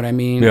 You know what I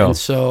mean? And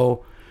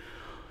so,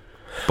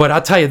 but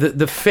I'll tell you,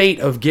 the fate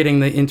of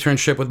getting the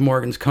internship with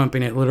Morgan's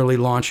company, literally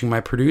launching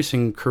my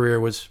producing career,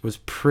 was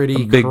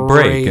pretty big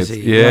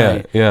crazy.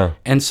 Break.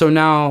 And so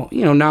now,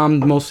 now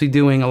I'm mostly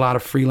doing a lot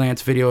of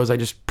freelance videos. I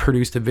just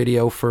produced a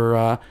video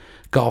for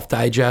Golf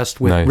Digest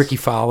with Ricky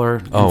Fowler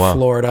in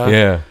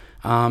Florida.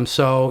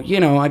 So,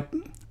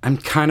 I'm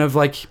kind of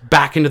like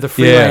back into the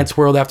freelance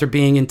world after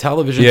being in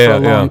television for a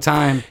long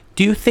time.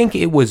 Do you think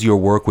it was your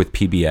work with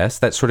PBS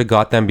that sort of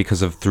got them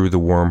because of Through the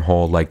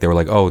Wormhole? Like they were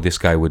like, oh, this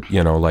guy would,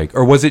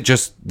 or was it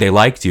just they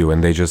liked you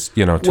and they just,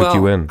 took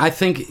you in? I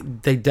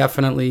think they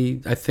definitely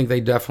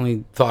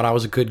thought I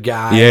was a good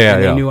guy.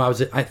 And they knew I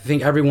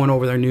think everyone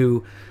over there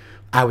knew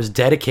I was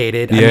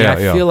dedicated.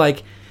 I feel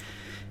like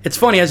it's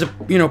funny as a,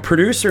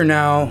 producer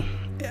now.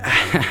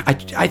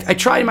 I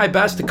try my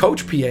best to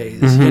coach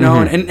PAs,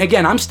 and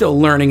again, I'm still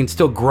learning and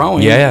still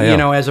growing,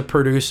 as a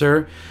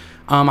producer.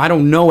 I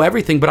don't know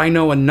everything, but I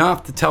know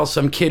enough to tell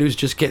some kid who's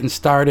just getting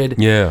started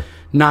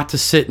not to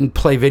sit and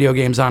play video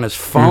games on his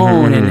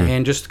phone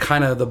and just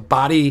kind of the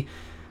body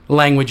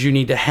language you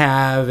need to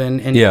have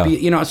and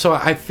be, so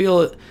I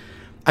feel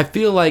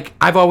like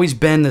I've always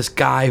been this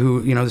guy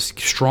who, this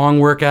strong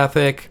work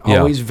ethic,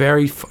 always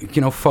very,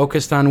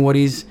 focused on what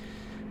he's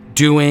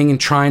doing and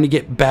trying to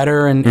get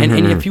better. And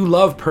if you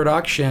love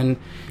production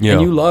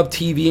and you love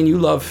TV and you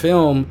love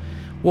film,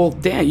 well,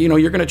 Dan,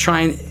 you're going to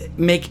try and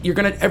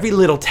every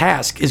little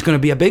task is going to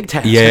be a big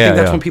task. I think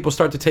that's when people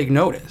start to take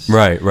notice.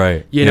 Right.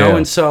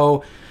 And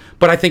so,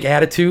 but I think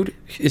attitude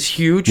is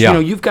huge.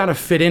 You've got to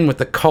fit in with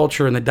the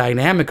culture and the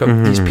dynamic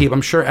of these people.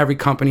 I'm sure every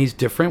company is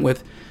different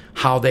with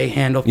how they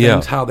handle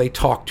things, how they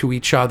talk to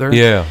each other.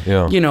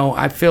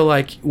 I feel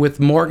like with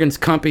Morgan's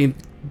company,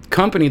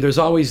 there's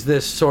always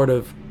this sort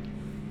of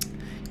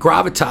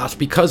gravitas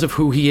because of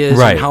who he is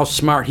and how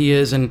smart he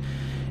is and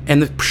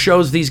the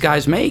shows these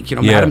guys make,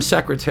 Madam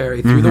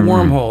Secretary, Through the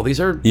Wormhole. These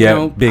are,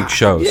 big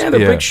shows. They're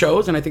big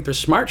shows, and I think they're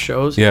smart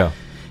shows.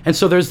 And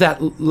so there's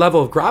that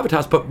level of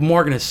gravitas, but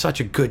Morgan is such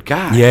a good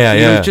guy.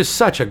 He's just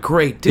such a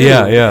great dude.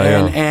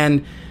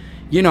 And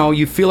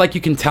you feel like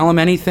you can tell him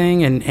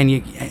anything, and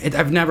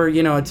I've never,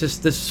 it's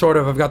just this sort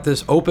of, I've got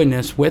this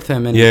openness with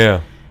him, and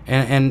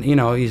And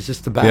he's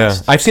just the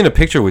best. I've seen a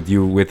picture with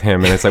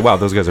him, and it's like, wow,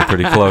 those guys are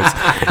pretty close.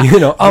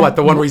 What,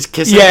 the one where he's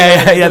kissing?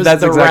 That's the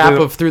exactly wrap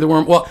of Through the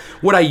Worm. Well,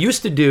 what I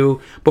used to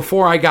do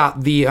before I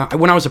got the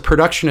when I was a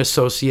production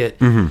associate,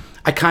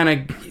 I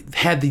kind of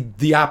had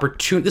the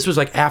opportunity. This was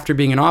like after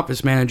being an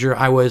office manager,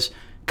 I was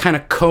kind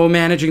of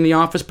co-managing the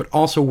office, but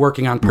also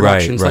working on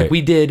productions. Right. Like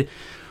we did.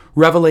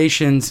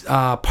 Revelations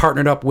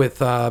partnered up with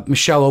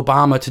Michelle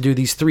Obama to do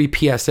these 3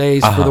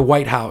 PSAs for the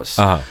White House,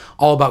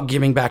 all about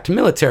giving back to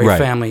military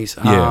families.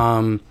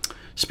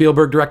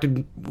 Spielberg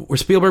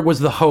was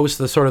the host,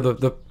 the sort of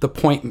the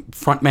point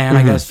front man,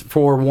 I guess,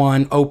 for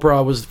one.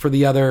 Oprah was for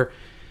the other,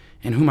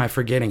 and who am I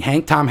forgetting?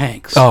 Tom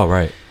Hanks. Oh,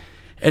 right.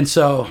 And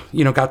so,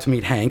 got to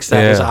meet Hanks.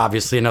 That was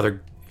obviously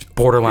another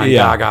borderline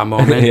gaga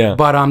moment.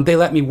 But they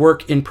let me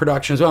work in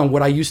production as well. And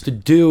what I used to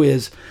do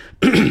is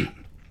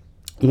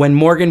when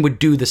Morgan would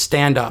do the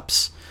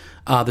stand-ups,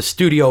 the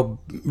studio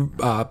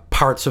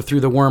parts of Through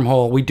the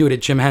Wormhole, we do it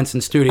at Jim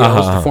Henson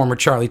Studios, the former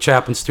Charlie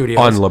Chaplin Studios.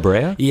 On La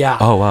Brea? Yeah.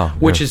 Oh, wow.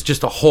 Which is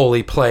just a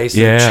holy place.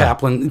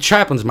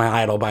 Chaplin's my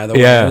idol, by the way.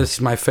 This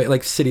is my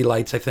like City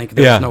Lights, I think.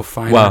 There's no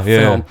finer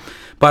film.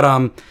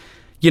 But,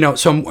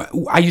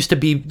 so I used to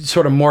be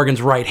sort of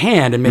Morgan's right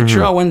hand and make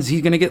sure, when's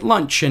he going to get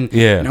lunch? And,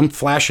 and I'm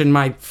flashing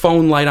my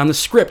phone light on the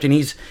script. And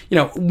he's,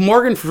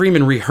 Morgan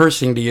Freeman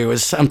rehearsing to you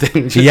is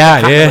something just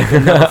like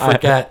you'll never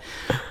forget.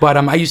 But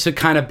I used to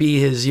kind of be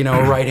his,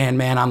 right hand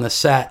man on the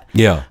set.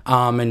 Yeah.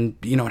 And,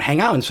 and hang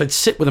out. And so I'd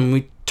sit with him.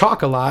 We'd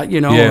talk a lot,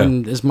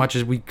 and as much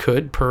as we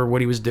could per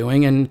what he was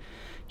doing. And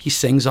he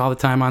sings all the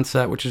time on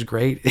set, which is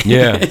great.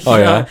 Yeah.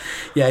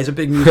 Yeah, he's a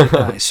big music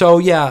guy. So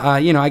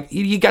I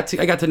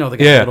got to know the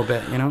guy a little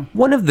bit.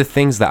 One of the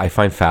things that I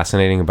find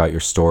fascinating about your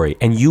story,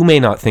 and you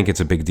may not think it's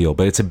a big deal,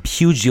 but it's a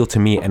huge deal to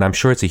me, and I'm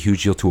sure it's a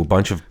huge deal to a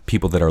bunch of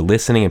people that are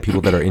listening and people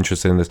that are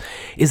interested in this,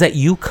 is that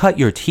you cut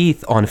your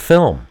teeth on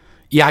film.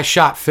 Yeah, I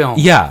shot film.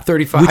 Yeah,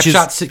 35. I've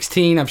shot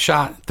 16. I've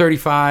shot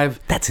 35.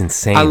 That's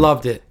insane. I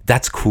loved it.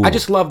 That's cool. I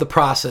just love the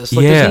process.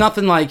 Like, there's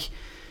nothing like,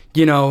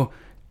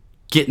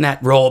 getting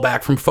that roll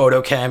back from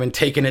photocam and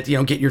taking it,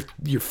 get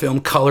your film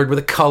colored with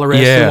a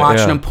colorist and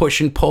watching them push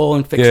and pull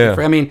and fix it.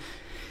 I mean,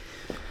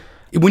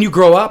 when you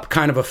grow up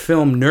kind of a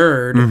film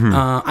nerd,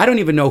 I don't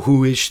even know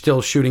who is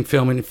still shooting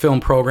film in film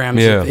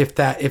programs if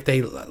they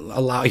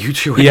allow you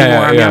to anymore.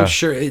 I mean, I'm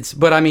sure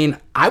but I mean,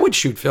 I would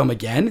shoot film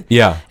again.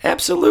 Yeah,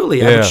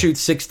 absolutely. I would shoot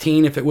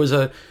 16 if it was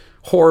a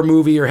horror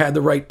movie or had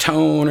the right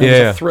tone or it was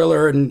a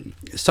thriller and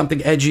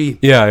something edgy.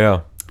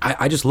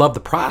 I just love the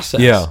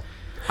process.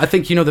 I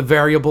think the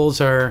variables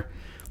are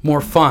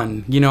more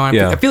fun.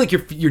 I feel like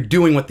you're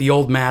doing what the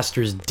old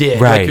masters did.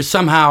 Right. Like you're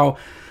somehow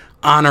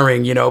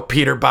honoring,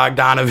 Peter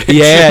Bogdanovich.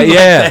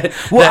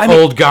 That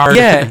old guard.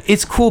 Yeah,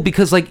 it's cool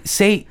because, like,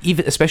 say,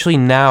 even especially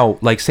now,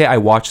 like, say I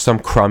watch some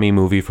crummy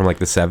movie from like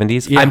the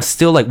 70s, I'm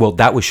still like, well,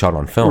 that was shot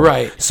on film,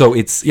 right? So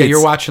it's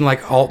you're watching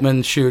like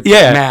Altman shoot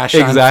MASH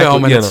on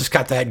film, and it's just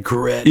got that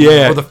grit,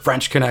 or the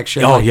French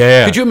Connection. Oh, like,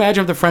 could you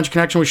imagine if the French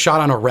Connection was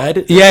shot on a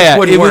red?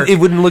 It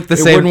wouldn't look the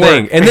same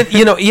thing. And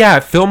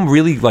then film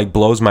really like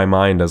blows my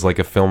mind as like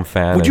a film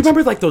fan. Would you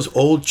remember like those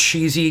old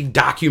cheesy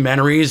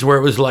documentaries where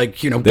it was like,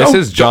 this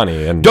is Johnny.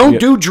 And don't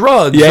do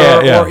drugs,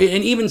 or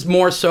and even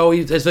more so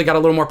as they got a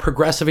little more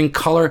progressive in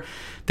color.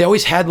 They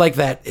always had like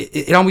that.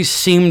 It always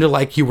seemed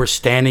like you were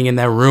standing in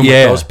that room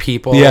with those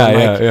people.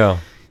 I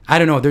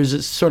don't know. There's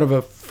a sort of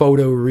a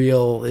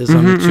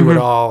photorealism to it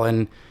all,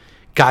 and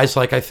guys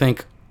like I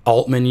think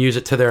Altman use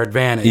it to their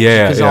advantage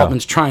because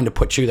Altman's trying to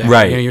put you there.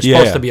 Right. You're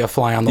supposed to be a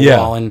fly on the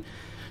wall, and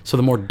so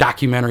the more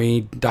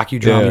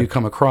docudrama you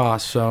come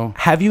across. So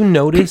have you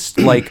noticed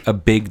like a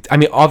big, I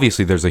mean,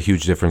 obviously there's a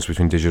huge difference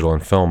between digital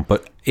and film,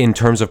 but in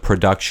terms of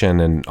production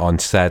and on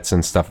sets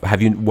and stuff,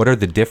 what are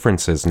the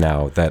differences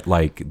now that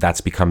like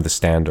that's become the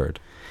standard?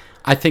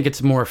 I think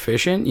it's more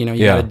efficient. You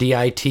got a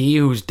DIT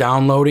who's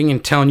downloading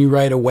and telling you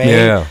right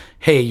away,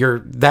 hey,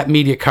 that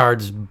media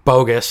card's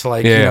bogus.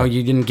 Like,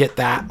 you didn't get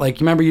that. Like,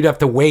 remember, you'd have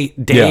to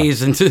wait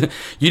days until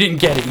you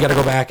didn't get it. You got to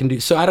go back and do.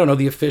 So I don't know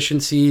the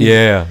efficiency.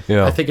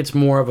 I think it's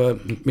more of a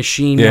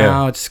machine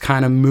now. It's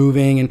kind of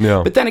moving.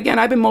 But then again,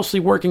 I've been mostly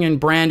working in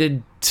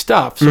branded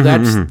stuff. So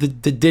that's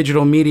the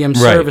digital medium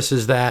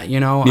services that,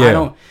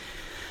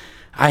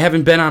 I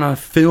haven't been on a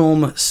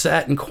film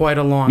set in quite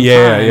a long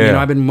time.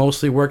 I've been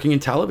mostly working in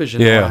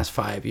television the last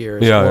 5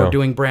 years or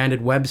doing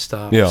branded web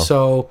stuff.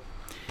 So,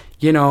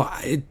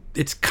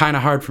 it's kind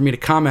of hard for me to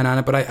comment on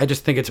it, but I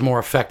just think it's more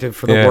effective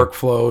for the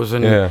workflows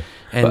and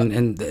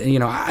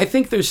I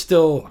think there's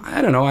still,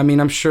 I don't know. I mean,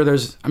 I'm sure there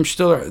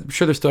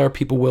still are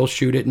people will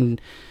shoot it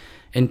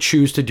and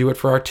choose to do it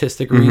for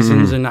artistic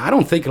reasons, and I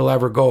don't think it'll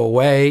ever go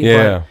away.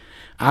 But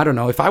I don't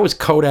know. If I was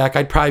Kodak,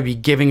 I'd probably be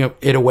giving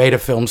it away to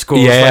film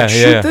schools.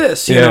 Shoot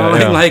this, I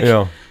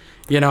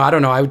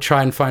don't know. I would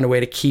try and find a way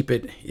to keep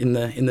it in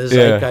the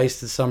zeitgeist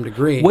to some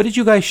degree. What did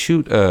you guys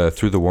shoot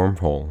through the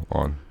Wormhole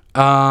on?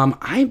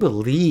 I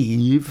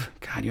believe.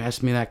 God, you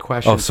asked me that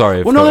question. Oh,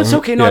 sorry. Well, no, that's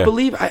okay. No, I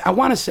believe. I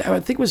want to say.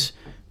 I think it was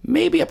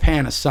maybe a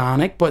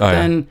Panasonic, but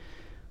then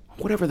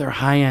whatever their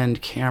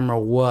high-end camera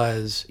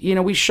was,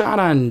 we shot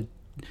on.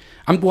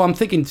 I'm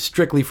thinking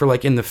strictly for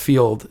like in the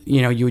field,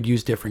 you would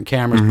use different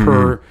cameras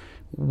per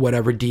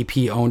whatever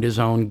DP owned his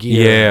own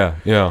gear.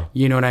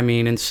 You know what I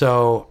mean? And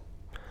so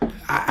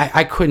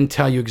I couldn't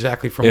tell you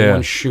exactly from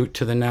one shoot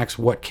to the next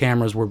what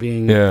cameras were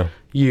being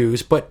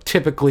used, but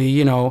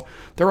typically,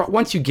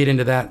 once you get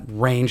into that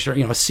range, a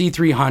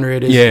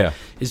C300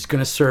 is going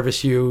to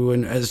service you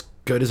and as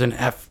good as an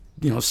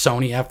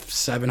Sony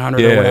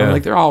F700 or whatever.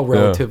 Like they're all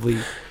relatively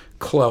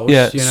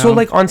close. So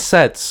like on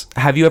sets,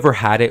 have you ever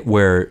had it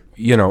where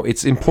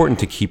it's important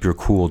to keep your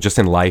cool just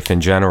in life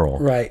in general,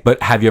 right?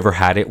 But have you ever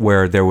had it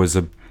where there was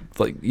a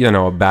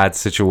bad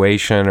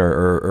situation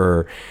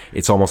or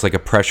it's almost like a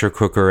pressure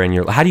cooker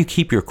and how do you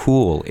keep your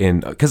cool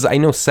because I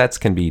know sets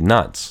can be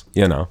nuts.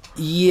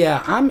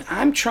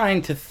 I'm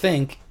trying to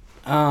think.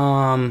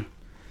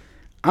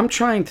 I'm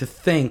trying to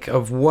think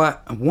of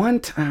what one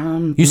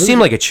time. You seem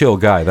like a chill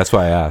guy. That's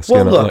why I asked.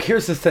 Well, look,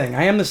 here's the thing.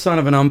 I am the son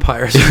of an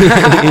umpire. So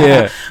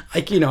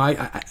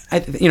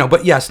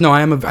but yes, no,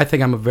 I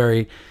think I'm a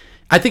very.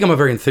 I think I'm a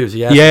very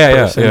enthusiastic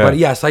person, but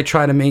yes, I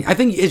try to I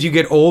think as you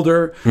get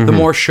older, the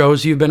more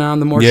shows you've been on,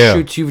 the more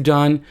shoots you've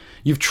done,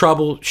 you've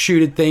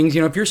troubleshooted things.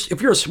 You know,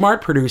 if you're a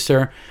smart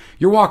producer,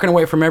 you're walking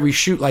away from every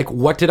shoot like,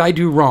 what did I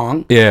do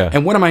wrong? Yeah.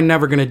 And what am I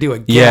never going to do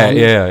again?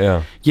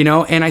 Yeah. You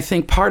know, and I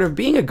think part of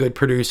being a good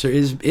producer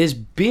is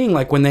being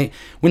like when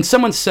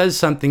someone says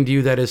something to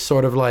you that is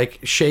sort of like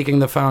shaking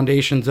the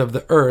foundations of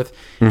the earth,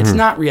 it's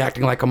not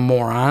reacting like a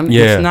moron.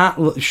 Yeah. It's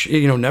not,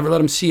 you know, never let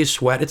them see you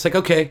sweat. It's like,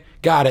 okay,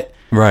 got it.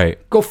 Right.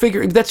 Go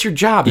figure. That's your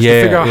job, is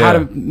to figure out how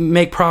to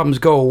make problems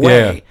go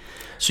away. Yeah.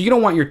 So you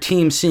don't want your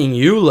team seeing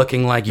you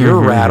looking like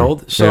you're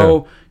rattled.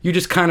 So you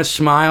just kind of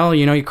smile,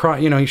 you know, you cry,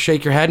 you know, you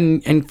shake your head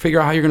and figure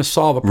out how you're going to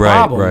solve a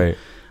problem. Right.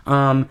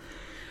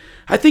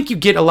 I think you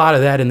get a lot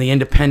of that in the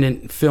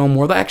independent film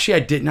world. Actually, I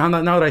did. Now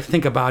that I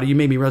think about it, you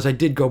made me realize I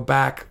did go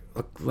back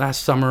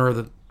last summer or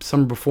the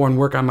summer before and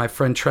work on my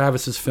friend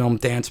Travis's film,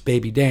 Dance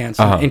Baby Dance,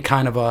 in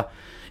kind of a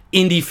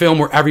indie film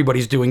where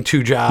everybody's doing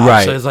two jobs.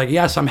 Right. So it's like,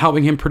 yes, I'm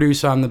helping him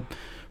produce on the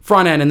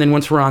front end, and then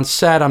once we're on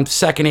set, I'm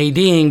second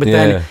ADing, but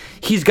then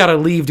he's got to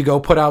leave to go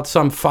put out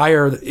some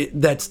fire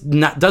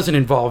doesn't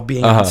involve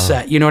being on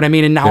set. You know what I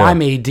mean? And now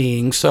I'm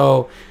ADing,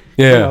 so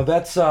you know,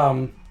 that's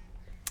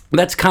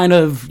kind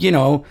of, you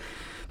know,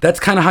 that's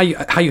kind of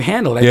how you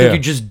handle it. I think you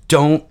just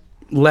don't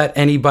let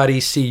anybody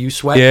see you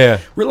sweat.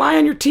 Yeah. Rely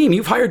on your team.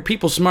 You've hired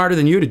people smarter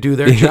than you to do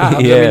their job.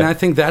 I mean, I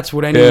think that's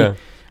what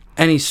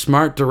any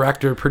smart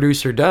director,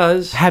 producer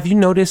does. Have you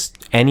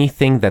noticed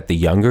anything that the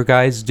younger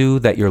guys do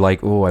that you're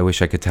like, oh, I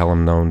wish I could tell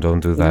them no,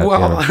 don't do that?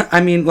 Well, you know? I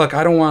mean, look,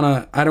 I don't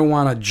want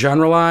to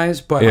generalize,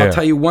 but I'll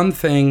tell you one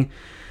thing.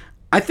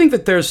 I think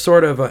that there's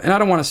sort of and I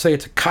don't want to say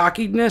it's a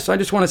cockiness. I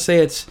just want to say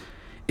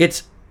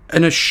it's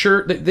an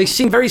assured. They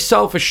seem very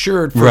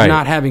self-assured for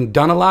not having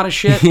done a lot of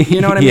shit.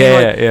 You know what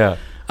I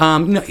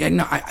mean?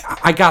 No,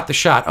 I got the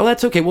shot. Oh,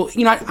 that's okay. Well,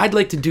 you know, I'd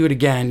like to do it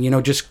again. You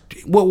know, just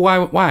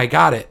why I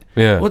got it.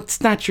 Yeah. Well,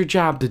 it's not your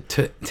job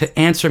to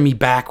answer me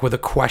back with a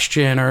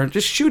question or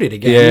just shoot it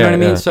again. You know what I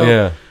mean?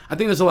 So I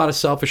think there's a lot of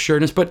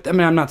self-assuredness. But I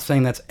mean, I'm not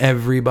saying that's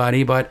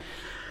everybody, but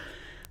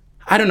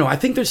I don't know. I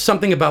think there's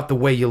something about the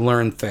way you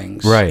learn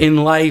things in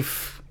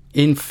life,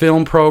 in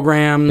film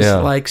programs,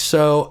 like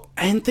so.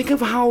 And think of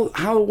how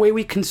the way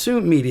we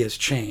consume media has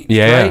changed.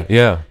 Right?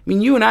 I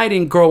mean, you and I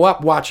didn't grow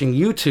up watching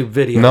YouTube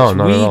videos.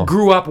 No, we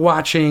grew up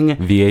watching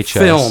VHS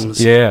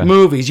films,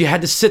 movies. You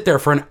had to sit there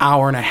for an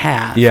hour and a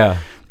half.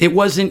 It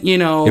wasn't, you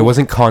know... It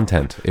wasn't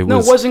content. It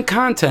wasn't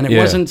content. It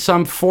wasn't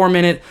some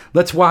 4-minute,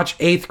 let's watch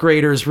 8th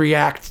graders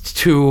react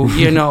to,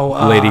 you know...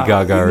 Lady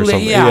Gaga or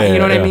something. You know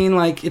what I mean?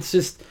 Like, it's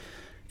just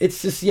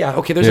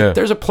okay,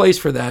 there's a place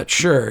for that,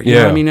 sure. You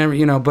know what I mean?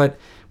 You know, but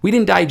we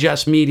didn't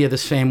digest media the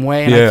same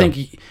way. And I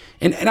think...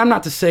 And I'm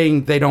not to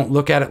saying they don't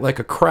look at it like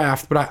a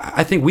craft, but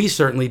I think we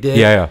certainly did.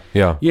 Yeah.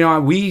 You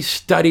know, we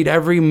studied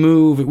every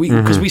move.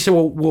 Because we said,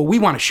 well, we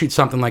want to shoot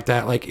something like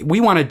that. Like, we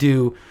want to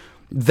do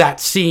that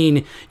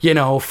scene, you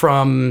know,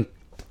 from,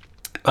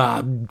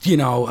 you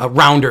know,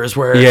 Rounders,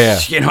 where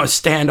it's, you know, a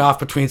standoff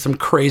between some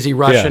crazy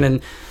Russian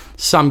and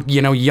some,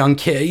 you know, young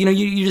kid. You know,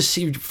 you just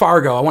see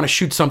Fargo. I want to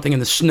shoot something in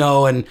the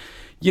snow, and,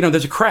 you know,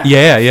 there's a craft. Right?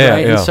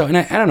 And so, and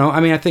I don't know. I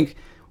mean, I think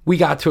we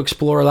got to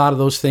explore a lot of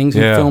those things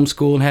in film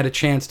school and had a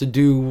chance to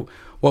do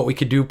what we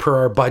could do per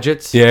our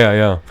budgets.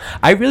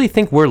 I really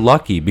think we're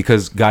lucky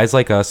because guys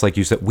like us, like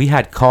you said, we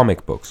had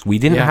comic books. We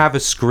didn't have a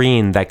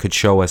screen that could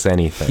show us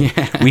anything.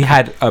 We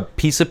had a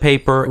piece of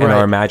paper and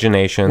our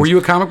imaginations. Were you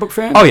a comic book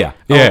fan? Oh, yeah.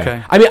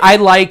 Okay. I mean, I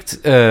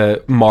liked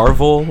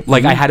Marvel.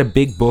 Like, I had a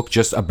big book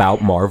just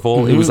about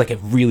Marvel. It was like a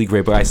really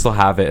great book. I still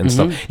have it and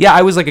stuff. Yeah,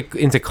 I was like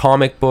into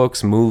comic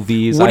books,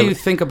 movies. What do you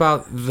think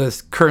about the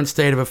current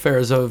state of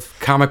affairs of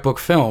comic book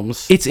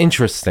films? It's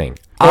interesting.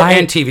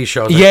 And TV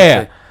shows.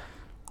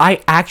 I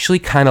actually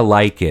kind of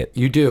like it.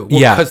 You do?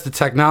 Well, because the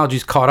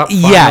technology's caught up.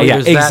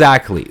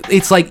 Exactly.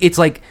 It's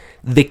like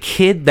the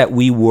kid that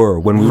we were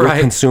when we were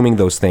consuming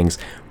those things.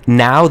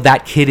 Now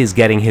that kid is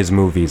getting his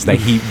movies that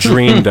he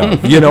dreamed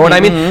of. You know what I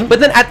mean? But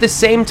then at the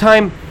same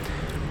time,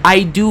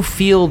 I do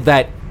feel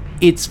that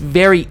it's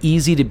very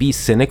easy to be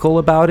cynical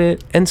about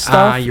it and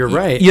stuff. You're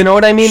right. You know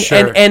what I mean?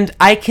 Sure. And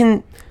I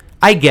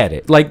get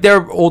it. Like, there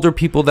are older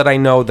people that I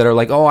know that are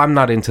like, oh, I'm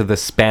not into the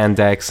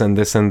spandex and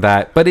this and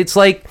that. But it's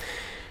like...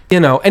 You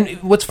know, and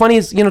what's funny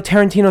is, you know,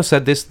 Tarantino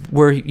said this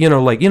where, you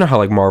know, like, you know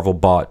how like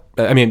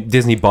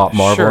Disney bought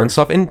Marvel and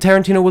stuff. And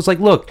Tarantino was like,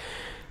 look,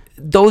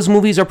 those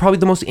movies are probably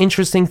the most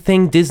interesting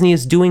thing Disney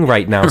is doing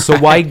right now. So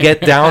why get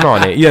down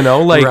on it? You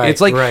know, like,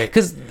 it's like,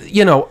 because,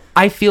 you know,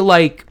 I feel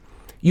like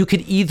you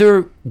could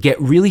either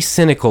get really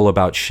cynical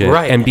about shit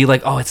and be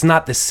like, oh, it's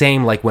not the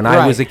same like when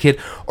I was a kid.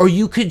 Or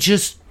you could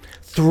just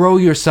throw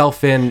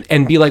yourself in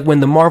and be like,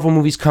 when the Marvel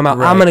movies come out,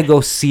 I'm going to go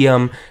see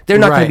them. They're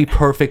not going to be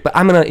perfect, but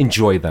I'm going to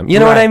enjoy them. You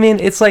know what I mean?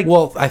 It's like...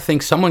 Well, I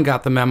think someone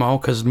got the memo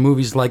because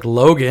movies like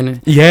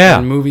Logan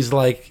and movies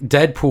like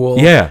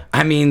Deadpool,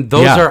 I mean,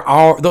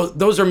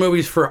 those are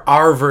movies for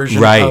our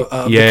version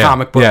of the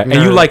comic book. And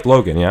you liked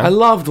Logan, I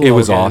loved Logan. It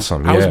was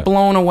awesome. I was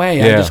blown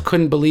away. I just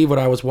couldn't believe what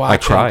I was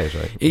watching. I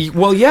cried,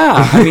 Well,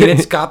 I mean,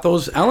 it's got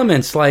those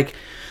elements like...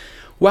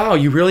 wow,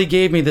 you really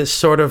gave me this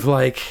sort of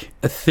like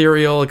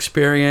ethereal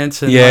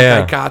experience, and like,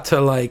 I got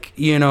to like,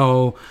 you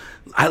know,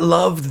 I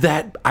loved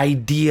that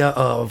idea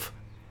of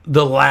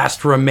the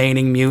last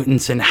remaining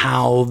mutants and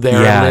how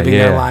they're living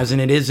their lives,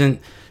 and it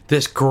isn't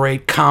this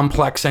great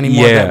complex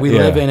anymore that we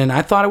live in. And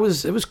I thought it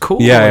was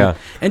cool.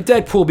 And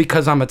Deadpool,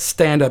 because I'm a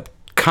stand-up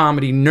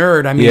comedy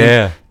nerd, I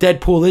mean,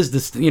 Deadpool is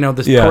this, you know,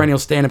 this perennial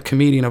stand-up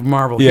comedian of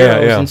Marvel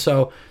heroes, and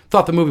so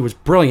thought the movie was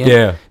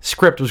brilliant.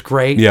 Script was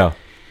great.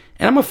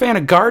 And I'm a fan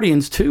of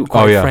Guardians too,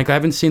 quite frankly. I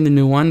haven't seen the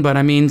new one, but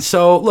I mean,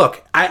 so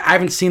look, I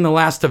haven't seen the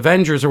last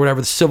Avengers or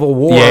whatever, the Civil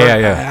War.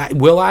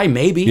 Will I?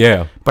 Maybe.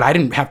 But I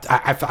didn't have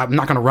to. I'm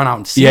not going to run out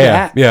and see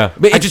that.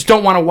 But I just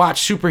don't want to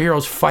watch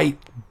superheroes fight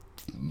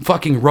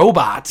fucking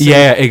robots.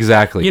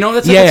 Exactly. You know,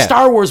 that's like what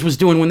Star Wars was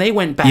doing when they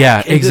went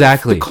back.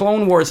 Exactly. The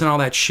Clone Wars and all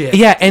that shit.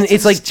 And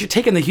it's like you're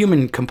taking the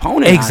human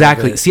component.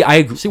 Exactly. Out of it. See,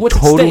 I what's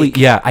totally. at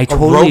stake? I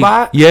totally. A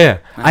robot.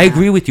 I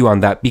agree with you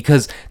on that,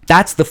 because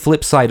that's the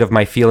flip side of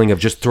my feeling of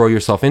just throw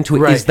yourself into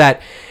it. Is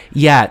that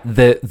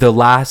the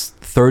last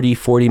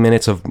 30-40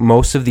 minutes of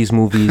most of these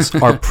movies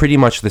are pretty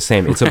much the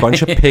same. It's a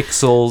bunch of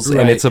pixels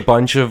and it's a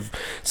bunch of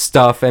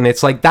stuff, and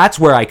it's like that's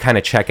where I kind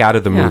of check out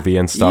of the movie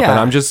and stuff. And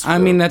I'm just, I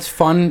mean, that's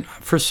fun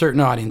for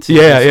certain audiences.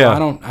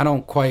 I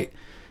don't quite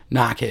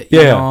knock it.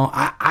 You know?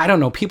 I don't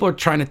know. People are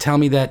trying to tell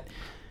me that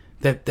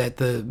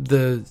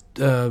the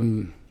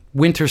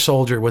Winter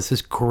Soldier was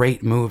this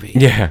great movie.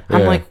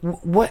 I'm like,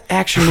 what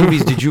action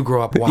movies did you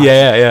grow up watching?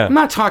 I'm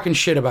not talking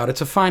shit about it.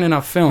 It's a fine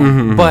enough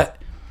film, but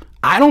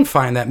I don't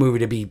find that movie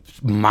to be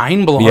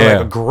mind-blowing, like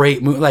a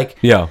great movie. Like,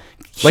 I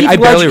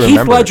barely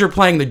remember. Heath Ledger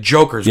playing the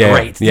Joker's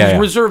great.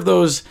 Reserve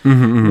those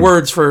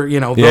words for, you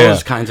know,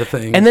 those kinds of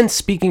things. And then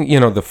speaking, you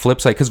know, the flip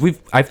side, because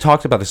I've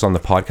talked about this on the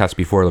podcast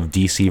before, of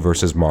DC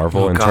versus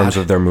Marvel in terms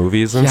of their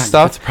movies and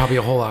stuff. It's probably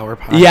a whole hour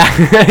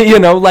podcast. You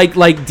know, like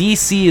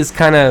DC is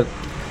kind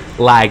of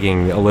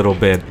lagging a little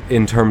bit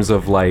in terms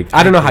of like,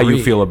 I don't know how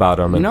you feel about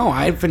them. No,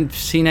 I haven't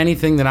seen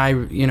anything that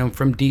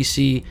from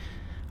DC.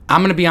 I'm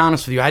going to be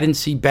honest with you. I didn't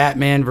see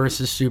Batman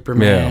versus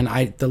Superman.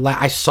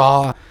 I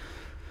saw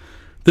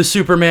the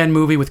Superman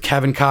movie with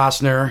Kevin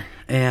Costner,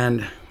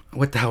 and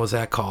what the hell was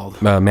that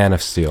called? Man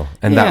of Steel.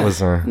 And that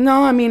was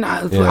no, I mean,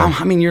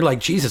 I mean, you're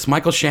like, Jesus,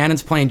 Michael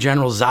Shannon's playing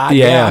General Zod.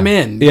 I'm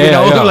in. You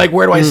know, like,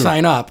 where do I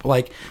sign up?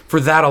 Like, for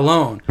that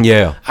alone.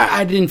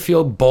 I didn't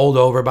feel bowled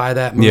over by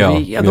that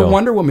movie. The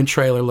Wonder Woman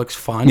trailer looks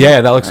fun.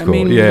 That looks cool. I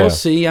mean, we'll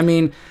see. I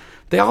mean,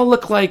 they all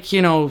look like,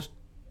 you know,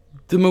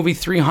 the movie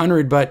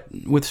 300, but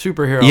with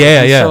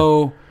superheroes.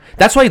 So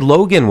that's why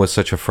Logan was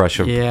such a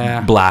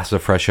blast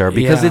of fresh air,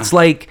 because it's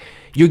like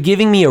you're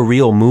giving me a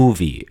real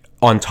movie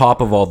on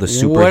top of all the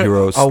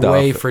superhero stuff. A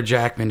way for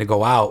Jackman to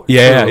go out.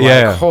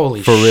 Like,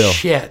 holy for real.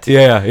 shit.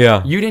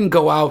 You didn't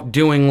go out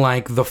doing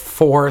like the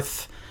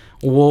fourth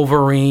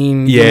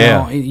Wolverine. You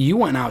know, you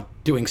went out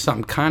doing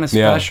something kind of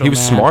special. He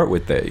was smart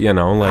with it, you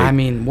know. Like, I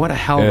mean, what a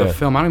hell of a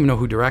film. I don't even know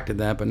who directed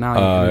that, but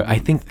now I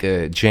think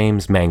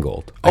James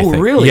Mangold.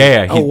 Really?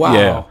 Yeah.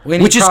 Wow.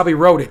 And he probably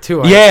wrote it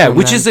too.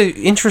 Which is an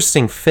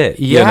interesting fit.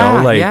 You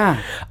know,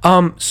 like,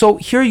 so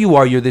here you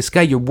are. You're this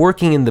guy. You're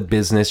working in the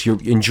business.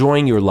 You're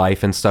enjoying your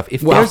life and stuff.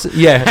 If there's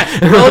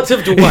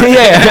relative to what?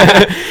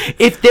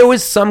 If there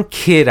was some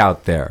kid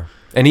out there,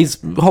 and he's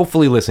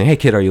hopefully listening. Hey,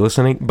 kid, are you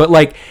listening? But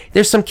like,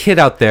 there's some kid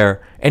out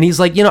there, and he's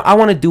like, you know, I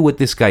want to do what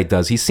this guy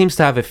does. He seems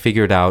to have it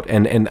figured out,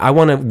 and I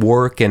want to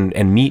work and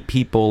meet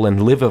people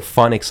and live a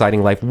fun,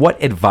 exciting life. What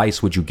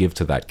advice would you give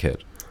to that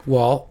kid?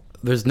 Well,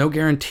 there's no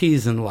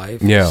guarantees in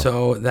life.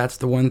 So that's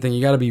the one thing.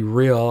 You got to be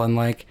real, and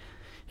like,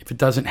 if it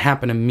doesn't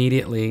happen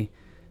immediately,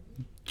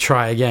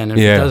 try again. And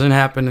if it doesn't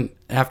happen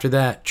after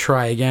that,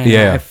 try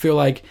again. I feel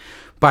like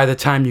by the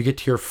time you get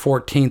to your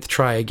 14th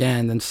try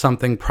again, then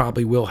something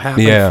probably will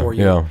happen for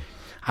you.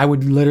 I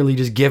would literally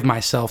just give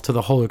myself to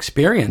the whole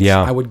experience.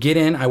 I would get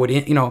in.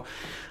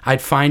 I'd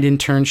find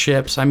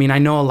internships. I mean, I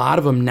know a lot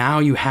of them now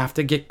you have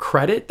to get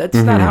credit. That's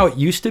not how it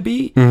used to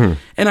be. And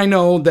I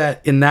know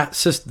that in that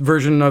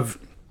version of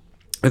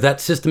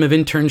that system of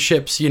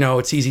internships, you know,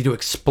 it's easy to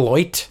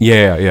exploit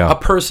a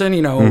person,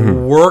 you know,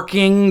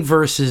 working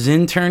versus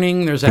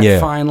interning. There's that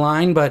fine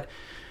line, but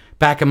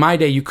back in my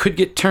day, you could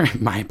get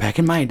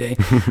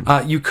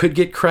you could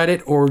get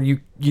credit, or you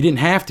didn't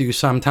have to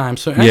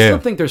sometimes. So I still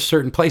think there's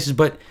certain places,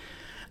 but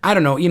I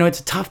don't know. You know, it's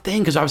a tough thing,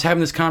 because I was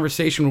having this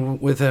conversation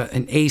with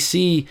an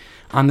AC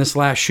on this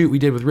last shoot we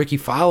did with Ricky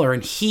Fowler,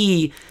 and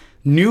he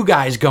knew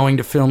guys going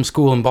to film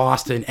school in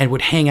Boston and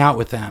would hang out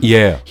with them.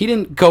 He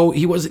didn't go.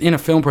 He wasn't in a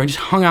film program. He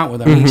just hung out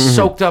with them. He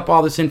soaked up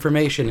all this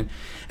information.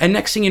 And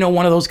next thing you know,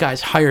 one of those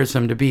guys hires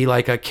him to be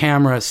like a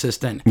camera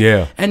assistant.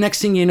 And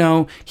next thing you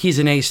know, he's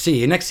an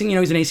AC. And next thing you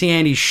know, he's an AC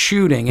and he's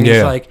shooting. And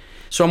he's like,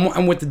 so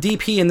I'm with the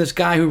DP and this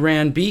guy who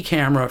ran B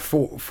camera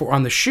for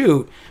on the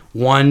shoot.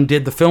 One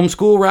did the film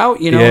school route,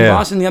 you know, in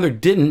Boston. The other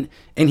didn't.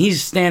 And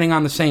he's standing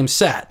on the same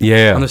set.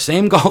 On the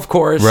same golf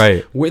course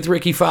with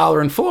Ricky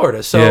Fowler in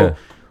Florida. So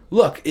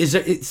look, it's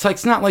like,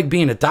 it's not like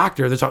being a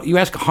doctor. You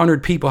ask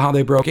 100 people how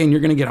they broke in, you're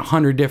going to get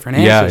 100 different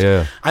answers.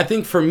 Yeah. I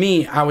think for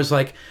me, I was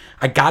like,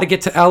 I got to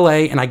get to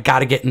LA and I got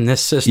to get in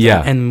this system.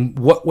 Yeah. And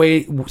what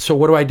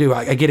do?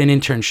 I get an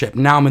internship.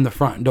 Now I'm in the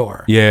front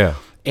door. Yeah.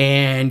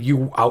 And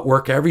you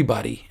outwork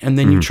everybody, and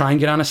then you try and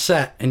get on a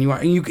set, and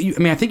I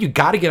mean, I think you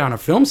got to get on a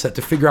film set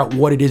to figure out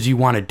what it is you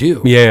want to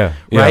do. Yeah.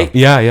 Right?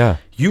 Yeah.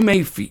 You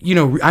may,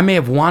 I may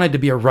have wanted to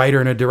be a writer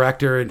and a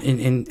director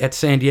at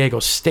San Diego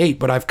State,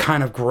 but I've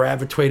kind of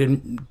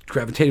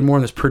gravitated more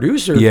in this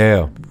producer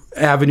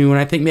avenue, and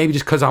I think maybe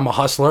just because I'm a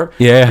hustler,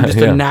 I'm just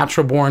a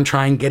natural born,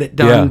 try and get it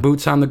done,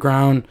 boots on the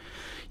ground,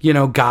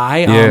 guy.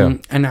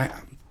 And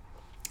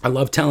I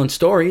love telling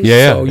stories,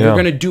 so you're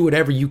going to do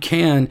whatever you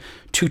can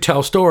to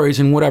tell stories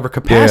in whatever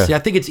capacity. I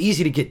think it's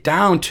easy to get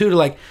down to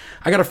like,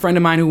 I got a friend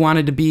of mine who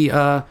wanted to be, he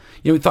thought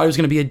he was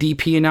going to be a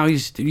DP, and now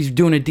he's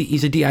doing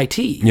he's a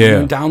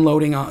DIT,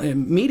 downloading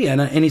media,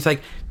 and he's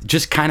like,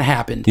 just kind of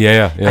happened.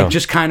 I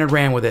just kind of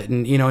ran with it,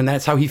 and and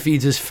that's how he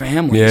feeds his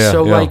family.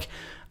 Like,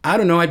 I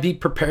don't know, I'd be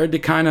prepared to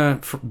kind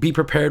of be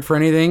prepared for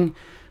anything.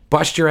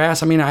 Bust your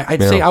ass. I mean,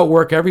 I'd say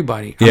outwork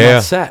everybody on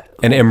that set.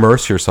 And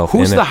immerse yourself in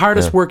it. Who's the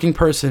hardest working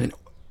person?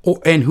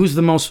 And who's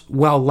the most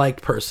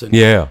well-liked person?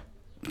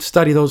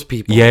 Study those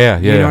people. You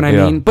know what I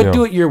mean? But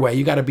do it your way.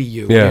 You got to be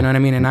you. You know what I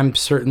mean? And I'm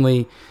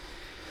certainly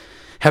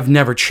have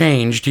never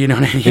changed. You know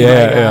what I mean?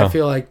 I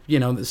feel like,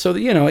 so,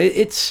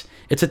 it's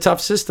a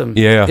tough system.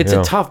 It's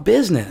a tough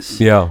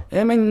business. I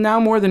mean, now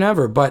more than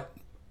ever. But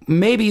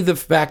maybe the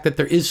fact that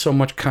there is so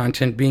much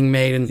content being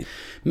made, and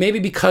maybe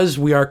because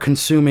we are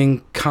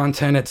consuming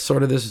content at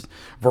sort of this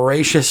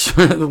voracious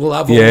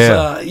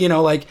levels,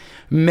 like,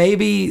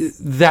 maybe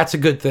that's a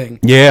good thing.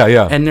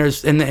 And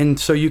there's and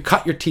so you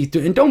cut your teeth,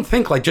 and don't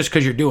think like just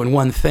because you're doing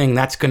one thing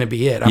that's going to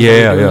be it. I'm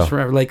doing this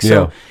forever. Like,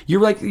 so you're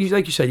like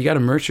you said, you got to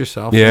immerse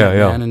yourself.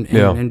 Man,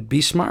 and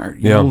be smart.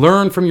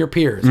 Learn from your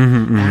peers.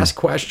 Ask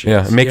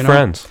questions. Make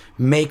friends.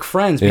 Make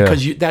friends,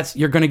 because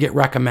you're going to get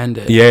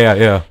recommended.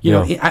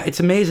 It's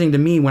amazing to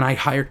me when I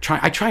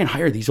try and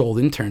hire these old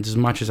interns as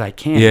much as I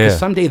can, because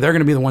someday they're going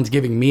to be the ones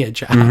giving me a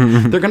job.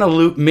 They're going to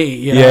loop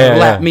me,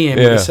 let me in,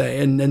 to say,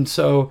 and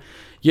so.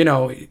 You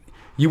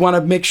want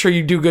to make sure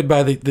you do good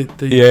by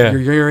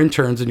your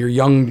interns and your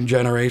young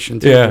generation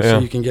too, so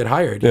you can get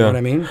hired. You know what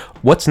I mean?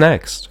 What's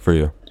next for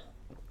you?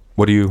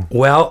 What do you?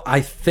 Well,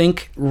 I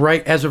think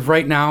as of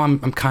right now,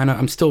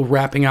 I'm still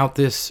wrapping out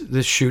this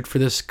shoot for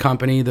this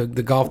company,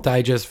 the Golf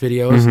Digest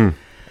videos.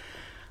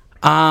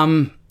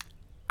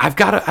 I've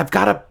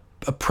got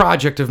a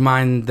project of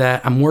mine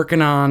that I'm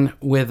working on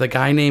with a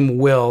guy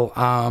named Will.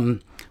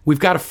 We've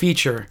got a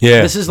feature.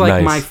 This is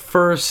like my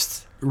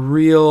first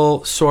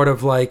real sort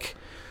of like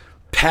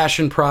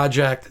passion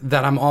project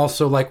that I'm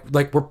also like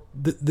we're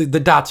the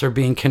dots are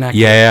being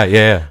connected.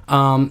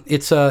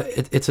 It's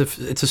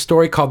a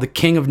story called The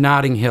King of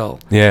Notting Hill.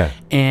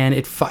 And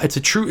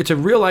it's a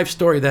real life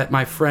story that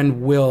my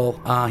friend Will,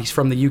 he's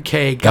from the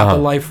UK, got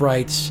the life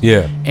rights.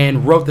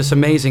 And wrote this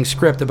amazing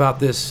script about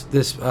this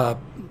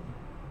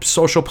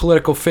social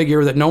political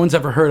figure that no one's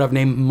ever heard of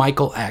named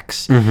Michael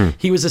X.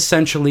 He was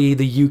essentially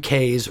the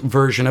UK's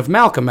version of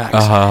Malcolm X.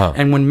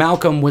 And when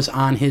Malcolm was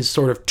on his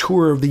sort of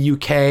tour of the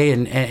UK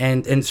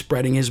and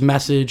spreading his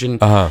message and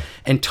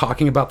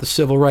talking about the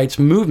civil rights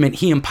movement,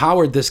 he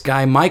empowered this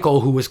guy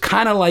Michael, who was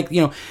kind of like,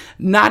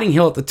 Notting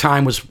Hill at the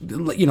time was, a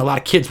lot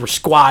of kids were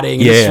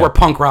squatting. This is where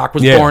punk rock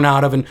was born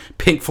out of, and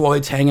Pink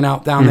Floyd's hanging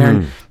out down there.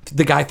 And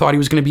the guy thought he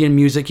was going to be in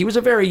music. He was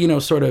a very,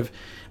 sort of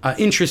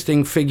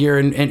interesting figure,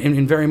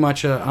 and very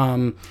much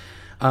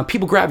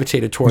people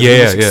gravitated towards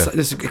him.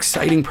 This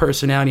exciting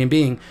personality and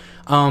being.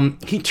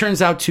 He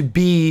turns out to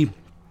be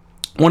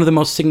one of the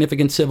most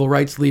significant civil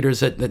rights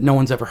leaders that no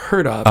one's ever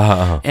heard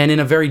of. And in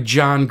a very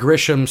John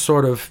Grisham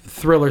sort of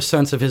thriller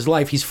sense of his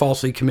life, he's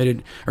falsely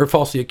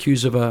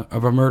accused of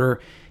a murder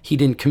he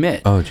didn't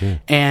commit.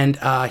 And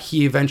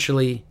he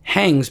eventually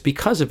hangs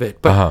because of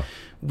it. But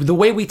the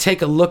way we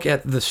take a look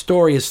at the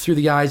story is through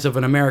the eyes of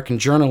an American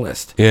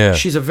journalist.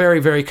 She's a very,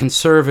 very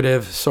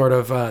conservative sort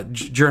of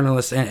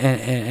journalist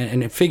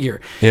and a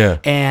figure.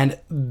 And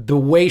the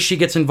way she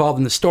gets involved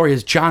in the story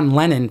is John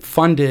Lennon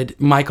funded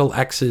Michael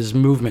X's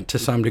movement to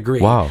some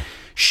degree.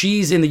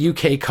 She's in the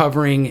UK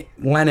covering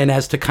Lennon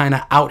as to kind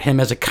of out him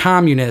as a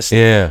communist.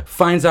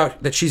 Finds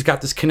out that she's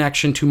got this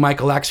connection to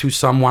Michael X, who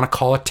some want to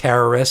call a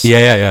terrorist.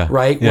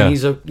 Right? When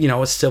he's a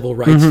civil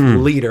rights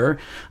leader.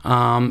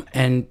 So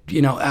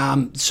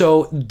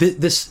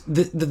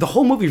the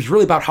whole movie is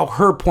really about how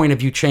her point of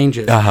view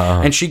changes.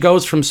 And she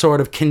goes from sort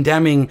of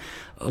condemning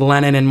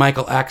Lennon and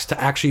Michael X to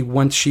actually,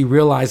 once she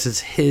realizes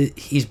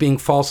he's being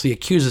falsely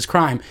accused of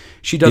crime,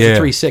 she does a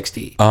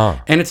 360.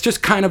 And it's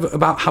just kind of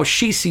about how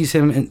she sees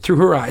him through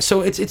her eyes.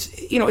 So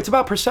it's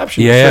about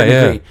perception to a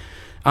certain degree.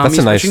 That's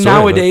a nice story.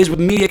 Nowadays, with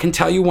media can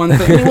tell you one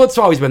thing. Well, it's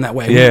always been that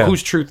way. Yeah.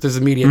 Whose truth does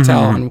the media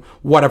tell on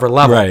whatever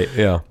level? Right,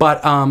 yeah.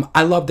 But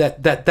I love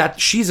that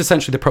she's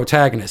essentially the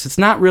protagonist. It's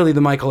not really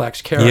the Michael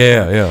X character.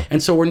 Yeah, yeah.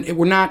 And so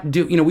we're not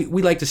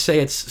we like to say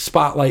it's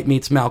Spotlight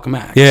meets Malcolm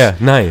X. Yeah,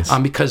 nice.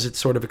 Because it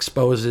sort of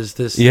exposes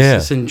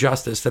this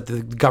injustice that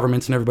the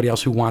governments and everybody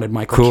else who wanted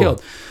Michael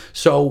killed.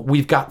 So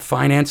we've got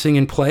financing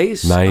in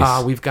place.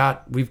 Nice. We've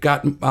got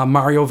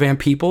Mario Van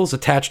Peebles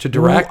attached to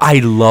direct. Ooh, I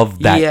love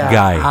that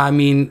guy. I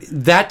mean,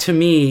 that to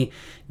me,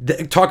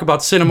 talk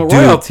about cinema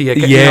royalty.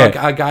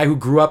 A guy who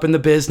grew up in the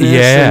business.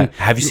 Yeah.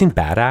 Have you seen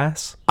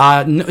Badass?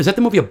 No, is that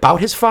the movie about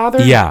his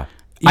father? Yeah.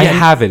 I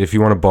have it if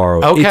you want to borrow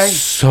it. Okay. It's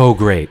so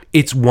great.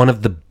 It's one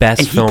of the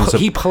best films.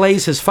 He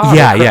plays his father.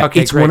 Yeah. Okay,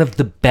 it's one of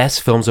the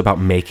best films about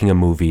making a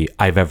movie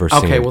I've ever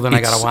seen. Okay, well then I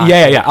gotta watch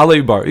it. Yeah. I'll let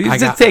you borrow it.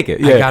 Just take it.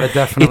 Yeah. I gotta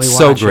definitely watch it. It's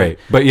so great.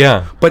 But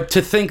yeah. But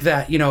to think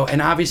that,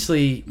 and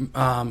obviously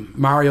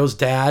Mario's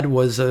dad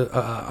was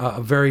a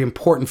very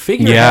important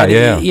figure.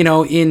 Yeah.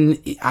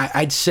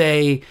 I'd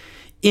say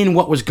in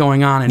what was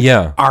going on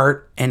in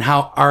art and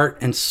how art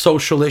and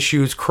social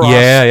issues cross.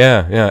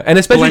 Yeah. And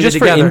especially just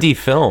for indie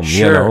film,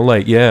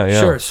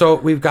 Sure. So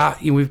we've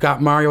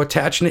got Mario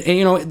attached,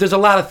 and there's a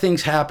lot of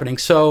things happening.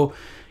 So,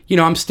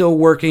 I'm still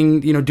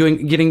working,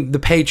 getting the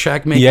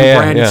paycheck, making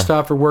branded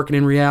stuff, or working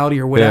in reality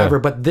or whatever.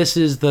 But this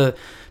is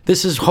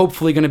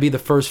hopefully going to be the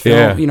first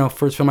film,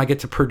 first film I get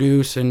to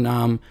produce, and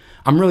I'm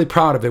really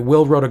proud of it.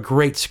 Will wrote a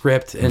great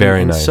script, and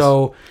very nice.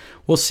 So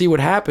we'll see what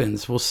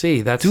happens. We'll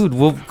see. Dude,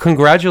 well,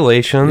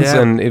 congratulations,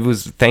 and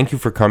thank you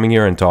for coming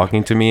here and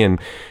talking to me and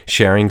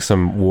sharing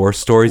some war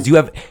stories. Do you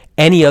have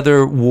any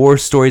other war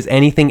stories,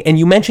 anything? And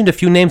you mentioned a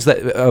few names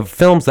of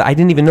films that I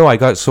didn't even know. I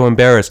got so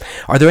embarrassed.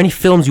 Are there any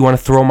films you want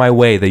to throw my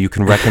way that you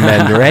can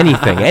recommend, or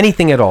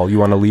anything at all you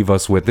want to leave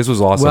us with? This was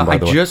awesome, by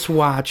the way. I just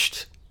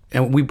watched,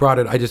 and we brought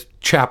it,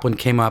 Chaplin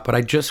came up, but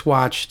I just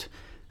watched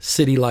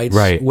City Lights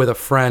with a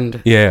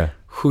friend. Yeah.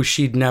 Who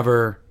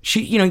someone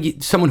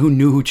who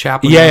knew who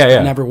Chaplin was,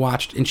 but never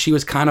watched. And she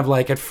was kind of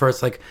like, at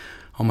first, like,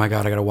 oh my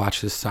God, I got to watch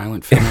this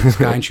silent film of this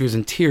guy. And she was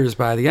in tears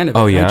by the end of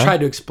it. And I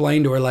tried to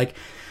explain to her, like,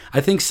 I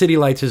think City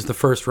Lights is the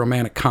first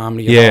romantic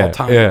comedy of all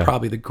time,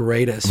 probably the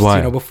greatest.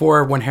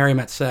 Before When Harry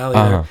Met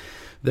Sally,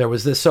 there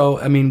was this. So,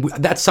 I mean,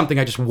 that's something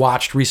I just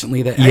watched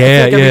recently. That I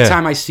feel like every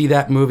time I see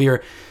that movie,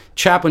 or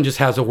Chaplin just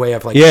has a way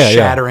of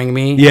shattering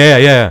me.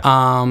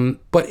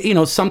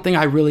 But something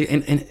I really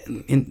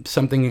in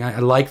something I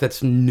like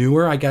that's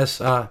newer, I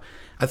guess. I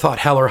thought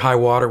Hell or High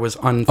Water was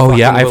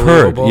unfucking I've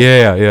heard.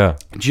 Yeah.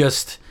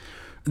 Just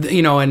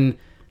and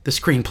the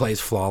screenplay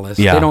is flawless.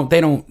 Yeah. They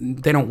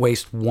don't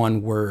waste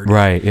one word.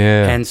 Right.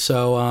 Yeah. And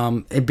so,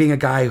 and being a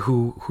guy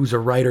who's a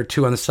writer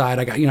too on the side,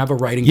 I have a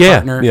writing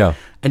partner. Yeah.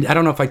 And I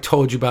don't know if I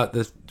told you about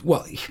this.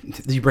 Well,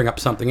 you bring up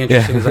something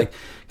interesting. It's like,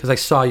 because I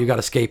saw you got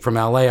Escape from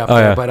LA up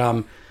there.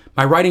 But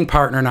my writing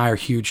partner and I are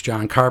huge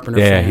John Carpenter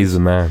fans. Yeah, he's the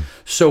man.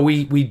 So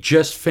we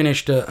just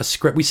finished a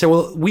script. We said,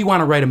 well, we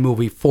want to write a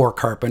movie for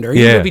Carpenter.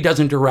 Even if he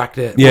doesn't direct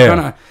it.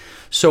 Yeah.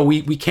 So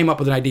we came up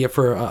with an idea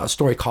for a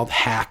story called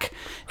Hack.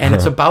 And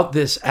it's about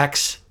this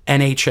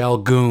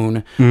ex-NHL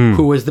goon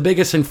who was the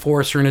biggest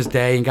enforcer in his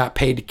day and got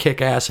paid to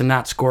kick ass and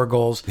not score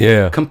goals.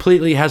 Yeah.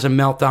 Completely has a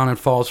meltdown and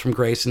falls from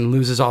grace and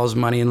loses all his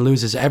money and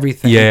loses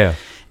everything. Yeah.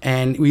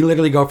 And we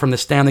literally go from the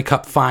Stanley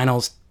Cup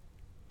Finals,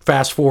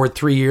 fast forward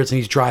 3 years, and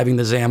he's driving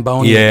the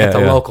Zamboni at the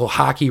local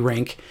hockey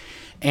rink.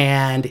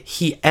 And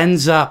he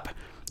ends up,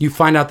 you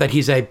find out that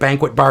he's a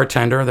banquet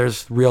bartender.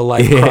 There's real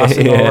life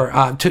crossing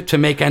over to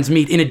make ends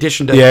meet, in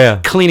addition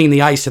to cleaning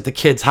the ice at the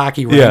kids'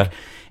 hockey rink. Yeah.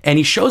 And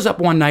he shows up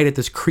one night at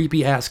this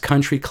creepy-ass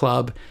country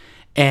club,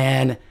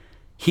 and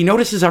he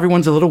notices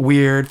everyone's a little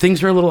weird.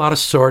 Things are a little out of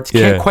sorts.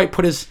 Can't quite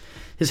put his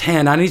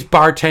hand on. He's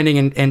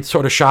bartending and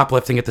sort of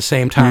shoplifting at the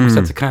same time, because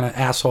that's the kind of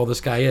asshole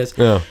this guy is.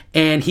 Yeah.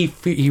 And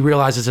he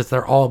realizes that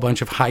they're all a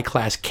bunch of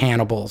high-class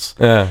cannibals.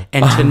 Yeah.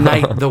 And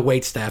tonight, the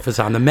waitstaff is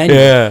on the menu.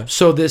 Yeah.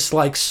 So this,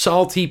 like,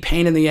 salty,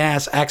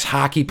 pain-in-the-ass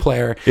ex-hockey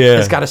player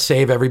has got to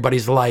save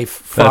everybody's life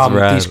from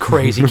these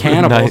crazy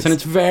cannibals. Nice. And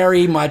it's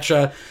very much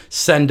a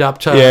send-up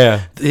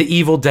to the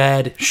Evil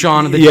Dead,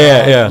 Shaun of the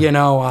Dead,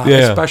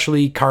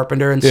 especially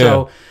Carpenter. And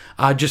so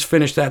just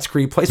finished that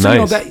screenplay.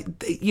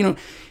 So,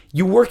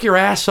 you work your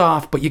ass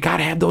off, but you got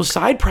to have those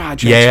side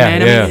projects,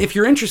 man. I mean, if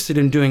you're interested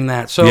in doing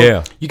that.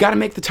 So you got to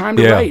make the time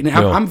to write. And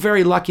I'm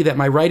very lucky that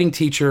my writing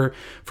teacher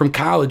from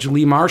college,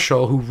 Lee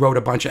Marshall, who wrote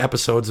a bunch of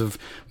episodes of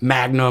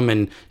Magnum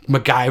and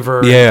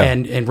MacGyver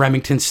and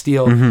Remington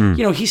Steele,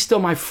 he's still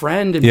my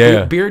friend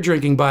and beer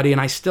drinking buddy. And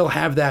I still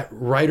have that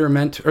writer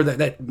mentor, or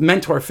that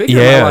mentor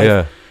figure in my life.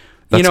 Yeah.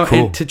 That's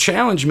cool. And to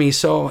challenge me.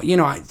 So,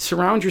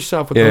 surround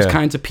yourself with those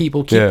kinds of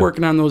people. Keep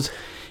working on those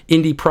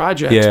indie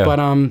projects. Yeah. But,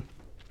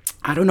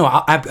 I don't know.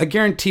 I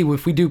guarantee you,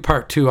 if we do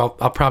part 2, I'll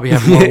probably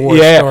have more war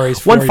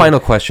stories. One final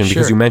question,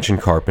 because you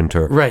mentioned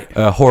Carpenter. Right.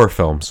 Horror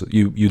films.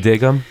 You dig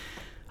them?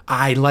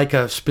 I like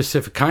a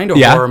specific kind of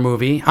Yeah. horror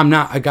movie. I'm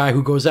not a guy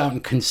who goes out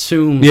and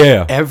consumes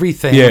Yeah.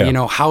 everything. Yeah. You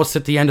know, House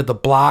at the End of the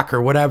Block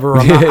or whatever.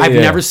 I've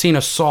Yeah. never seen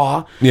a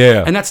Saw.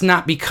 Yeah. And that's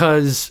not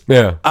because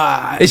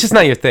it's just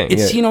not your thing.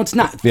 it's yeah. it's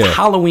not Yeah.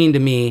 Halloween to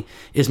me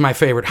is my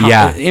favorite.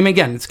 Yeah. And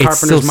again, it's It's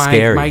Carpenter's so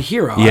scary. my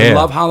hero. Yeah. I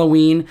love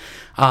Halloween.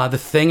 The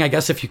Thing, I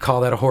guess if you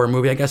call that a horror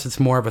movie, I guess it's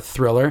more of a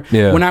thriller.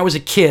 Yeah. When I was a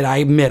kid, I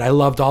admit I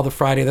loved all the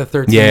Friday the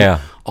 13th, Yeah.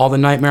 all the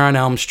Nightmare on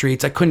Elm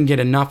Streets. I couldn't get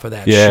enough of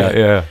that Yeah, shit.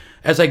 yeah.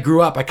 As I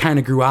grew up, I kind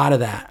of grew out of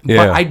that. Yeah.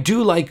 But I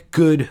do like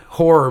good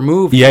horror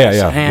movies.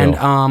 Yeah.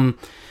 And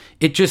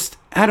it just,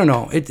 I don't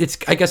know. It's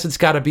I guess it's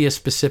got to be a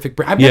specific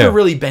brand. I've Yeah. never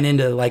really been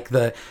into like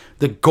the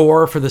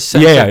gore for the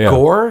sense Yeah, of yeah.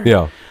 gore.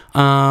 Yeah.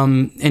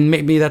 And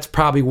maybe that's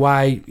probably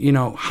why, you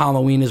know,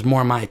 Halloween is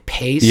more my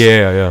pace.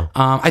 Yeah.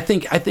 I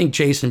think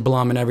Jason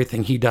Blum and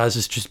everything he does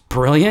is just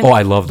brilliant. Oh,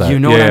 I love that. You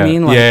know what I Yeah,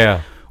 mean? Like,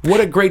 yeah. What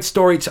a great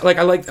story!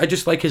 I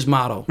just like his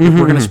motto. We're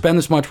going to spend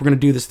this much. We're going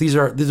to do this. This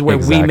is where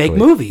we make Exactly.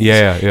 movies.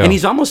 Yeah. And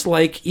he's almost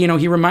like, you know,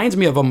 he reminds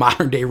me of a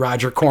modern day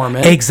Roger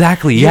Corman.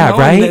 Exactly. You Yeah. know,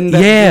 Right. and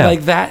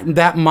like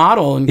that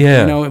model. And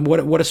Yeah. you know,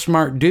 what a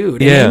smart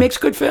dude. Yeah. And he makes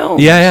good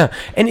films. Yeah.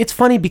 And it's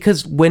funny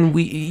because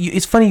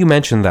it's funny you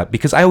mentioned that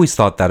because I always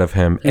thought that of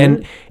him.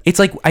 And it's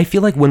like, I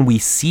feel like when we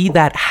see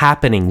that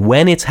happening,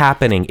 when it's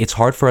happening, it's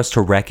hard for us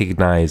to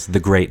recognize the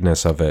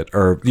greatness of it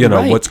or, you know,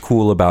 Right. what's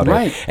cool about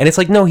Right. it. And it's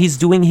like, no, he's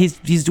doing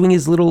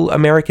his little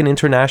American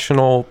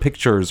International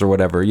Pictures or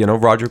whatever, you know,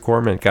 Roger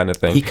Corman kind of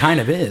thing. He kind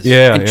of is.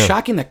 Yeah, It's yeah.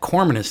 shocking that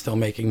Corman is still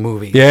making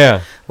movies. Yeah.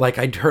 Like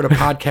I heard a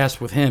podcast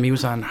with him. He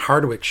was on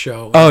Hardwick's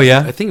show. Oh,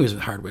 yeah? I think he was on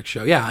Hardwick's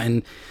show. Yeah.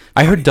 And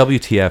I heard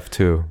WTF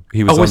too.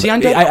 He was. oh, was he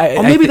on? I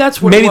Maybe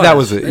that's what. Maybe it was. that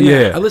was it.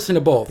 Yeah. I listened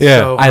to both. Yeah,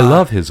 So, I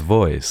love his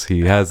voice.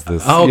 He has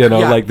this, Oh, you know,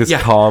 yeah, like this yeah,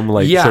 calm,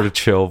 like yeah, sort of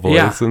chill voice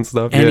yeah. and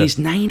stuff. And yeah. he's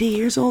 90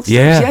 years old.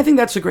 Yeah. See, I think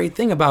that's a great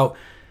thing about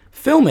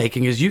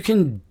filmmaking is you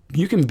can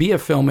be a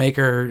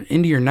filmmaker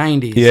into your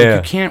 90s. Yeah. Like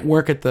you can't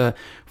work at the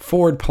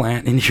Ford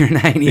plant into your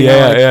 90s.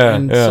 Yeah.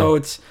 And so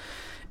it's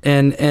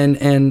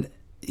and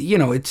you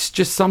know, it's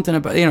just something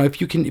about, you know, if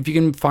you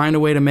can find a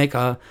way to make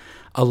a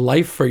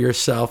life for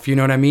yourself, you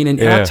know what I mean?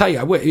 And I'll tell you,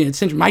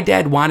 it's interesting. My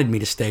dad wanted me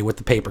to stay with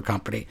the paper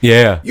company.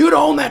 Yeah. You'd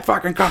own that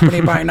fucking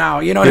company by now,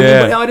 you know what I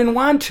mean? But I didn't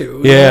want to.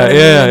 You Yeah, know what I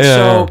yeah, mean? yeah.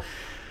 So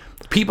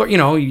people, you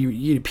know,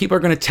 people are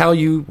going to tell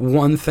you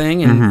one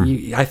thing,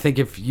 and I think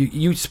if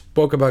you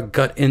spoke about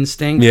gut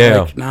instinct,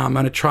 Yeah. like, nah, I'm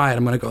going to try it.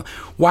 I'm going to go.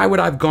 Why would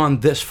I've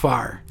gone this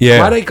far? Yeah.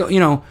 Why would I go? You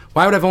know,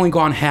 why would I've only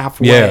gone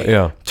halfway?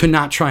 Yeah. To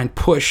not try and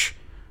push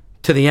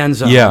to the end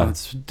zone. Yeah.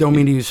 Don't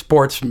mean to use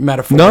sports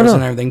metaphors No.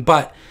 and everything,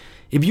 but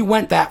if you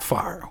went that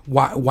far,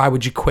 why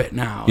would you quit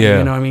now? Yeah.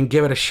 You know what I mean?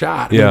 Give it a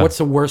shot. I mean, Yeah. what's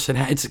the worst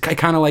that It's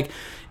kind of like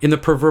in the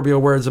proverbial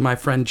words of my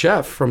friend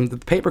Jeff from the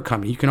paper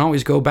company, you can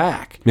always go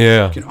back.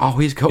 Yeah. You can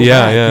always go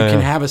Yeah, back. yeah, You can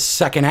yeah. have a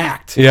second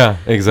act. Yeah,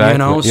 exactly. You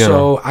know, you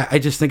so I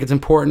just think it's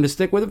important to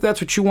stick with it if that's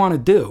what you want to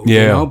do.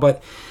 Yeah. You know,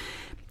 but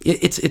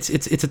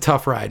it's a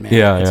tough ride, man.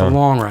 Yeah, It's yeah. a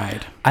long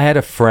ride. I had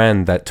a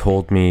friend that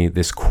told me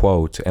this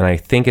quote, and I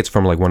think it's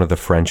from like one of the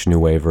French New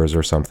Wavers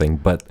or something,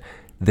 but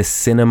the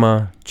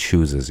cinema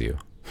chooses you.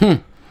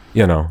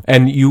 You know,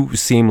 and you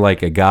seem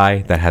like a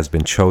guy that has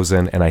been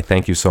chosen, and I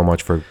thank you so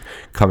much for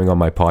coming on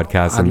my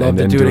podcast. I'd love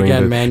to do it doing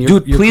again, the, man.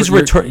 Dude, please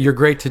return. You're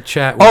great to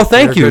chat with. Oh,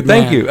 thank You're you, a good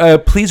thank man. you.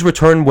 Please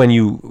return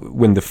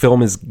when the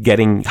film is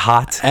getting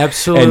hot.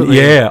 Absolutely.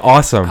 And yeah,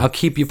 awesome. I'll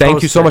keep you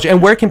Thank you so much. posted.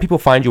 And where can people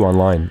find you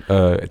online?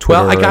 Twitter.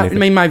 Well, or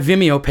anything? my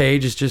Vimeo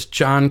page is just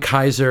John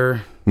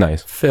Kaiser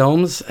Nice.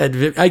 Films.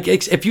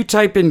 If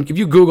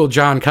you Google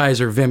John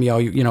Kaiser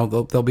Vimeo, you know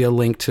there'll be a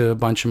link to a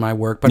bunch of my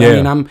work. But Yeah. I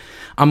mean,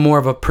 I'm more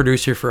of a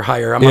producer for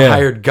hire. I'm Yeah. a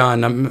hired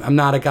gun. I'm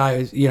not a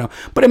guy, you know.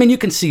 But I mean, you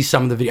can see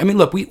some of the video. I mean,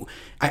 look,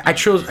 I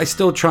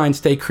still try and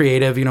stay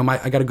creative. You know,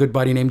 I got a good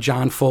buddy named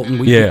John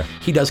Fulton.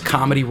 He does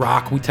comedy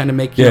rock. We tend to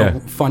make you know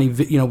funny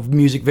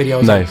music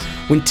videos. Nice.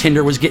 When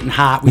Tinder was getting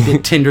hot, we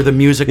did Tinder the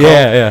musical.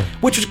 Yeah.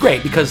 Which was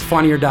great because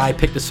Funny or Die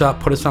picked us up,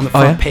 put us on the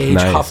front yeah? page.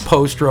 Nice.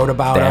 HuffPost wrote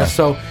about Damn. us.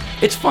 So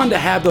it's fun to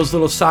have those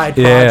little side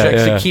Yeah,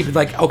 projects yeah. to keep it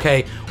like,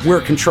 okay,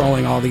 we're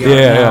controlling all the art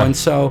Yeah, now. yeah. And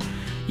so,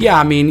 yeah,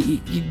 I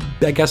mean,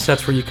 I guess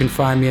that's where you can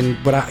find me.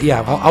 But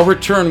I'll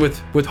return with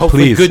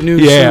hopefully Please. good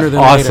news Yeah, sooner than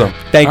awesome. later.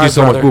 Thank All you right,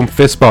 so much. brother. Boom,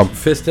 fist bump.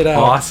 Fist it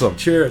out. Awesome.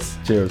 Cheers.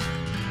 Cheers.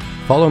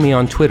 Follow me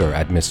on Twitter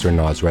at Mr.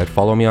 Nosred.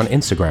 Follow me on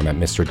Instagram at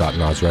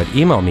Mr.Nosred.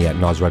 Email me at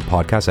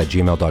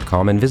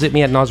nosredpodcast@gmail.com and visit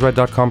me at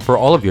nosred.com for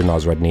all of your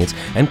Nosred needs.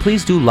 And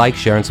please do like,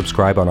 share, and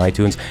subscribe on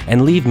iTunes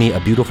and leave me a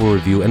beautiful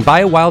review and buy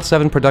a Wild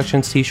 7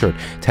 Productions t-shirt.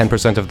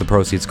 10% of the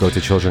proceeds go to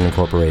Children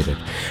Incorporated.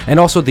 And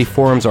also the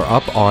forums are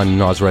up on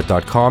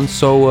nosred.com,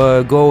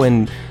 so go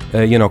and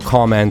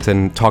comment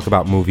and talk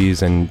about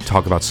movies and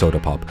talk about soda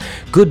pop.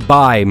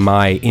 Goodbye,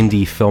 my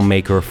indie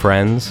filmmaker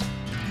friends.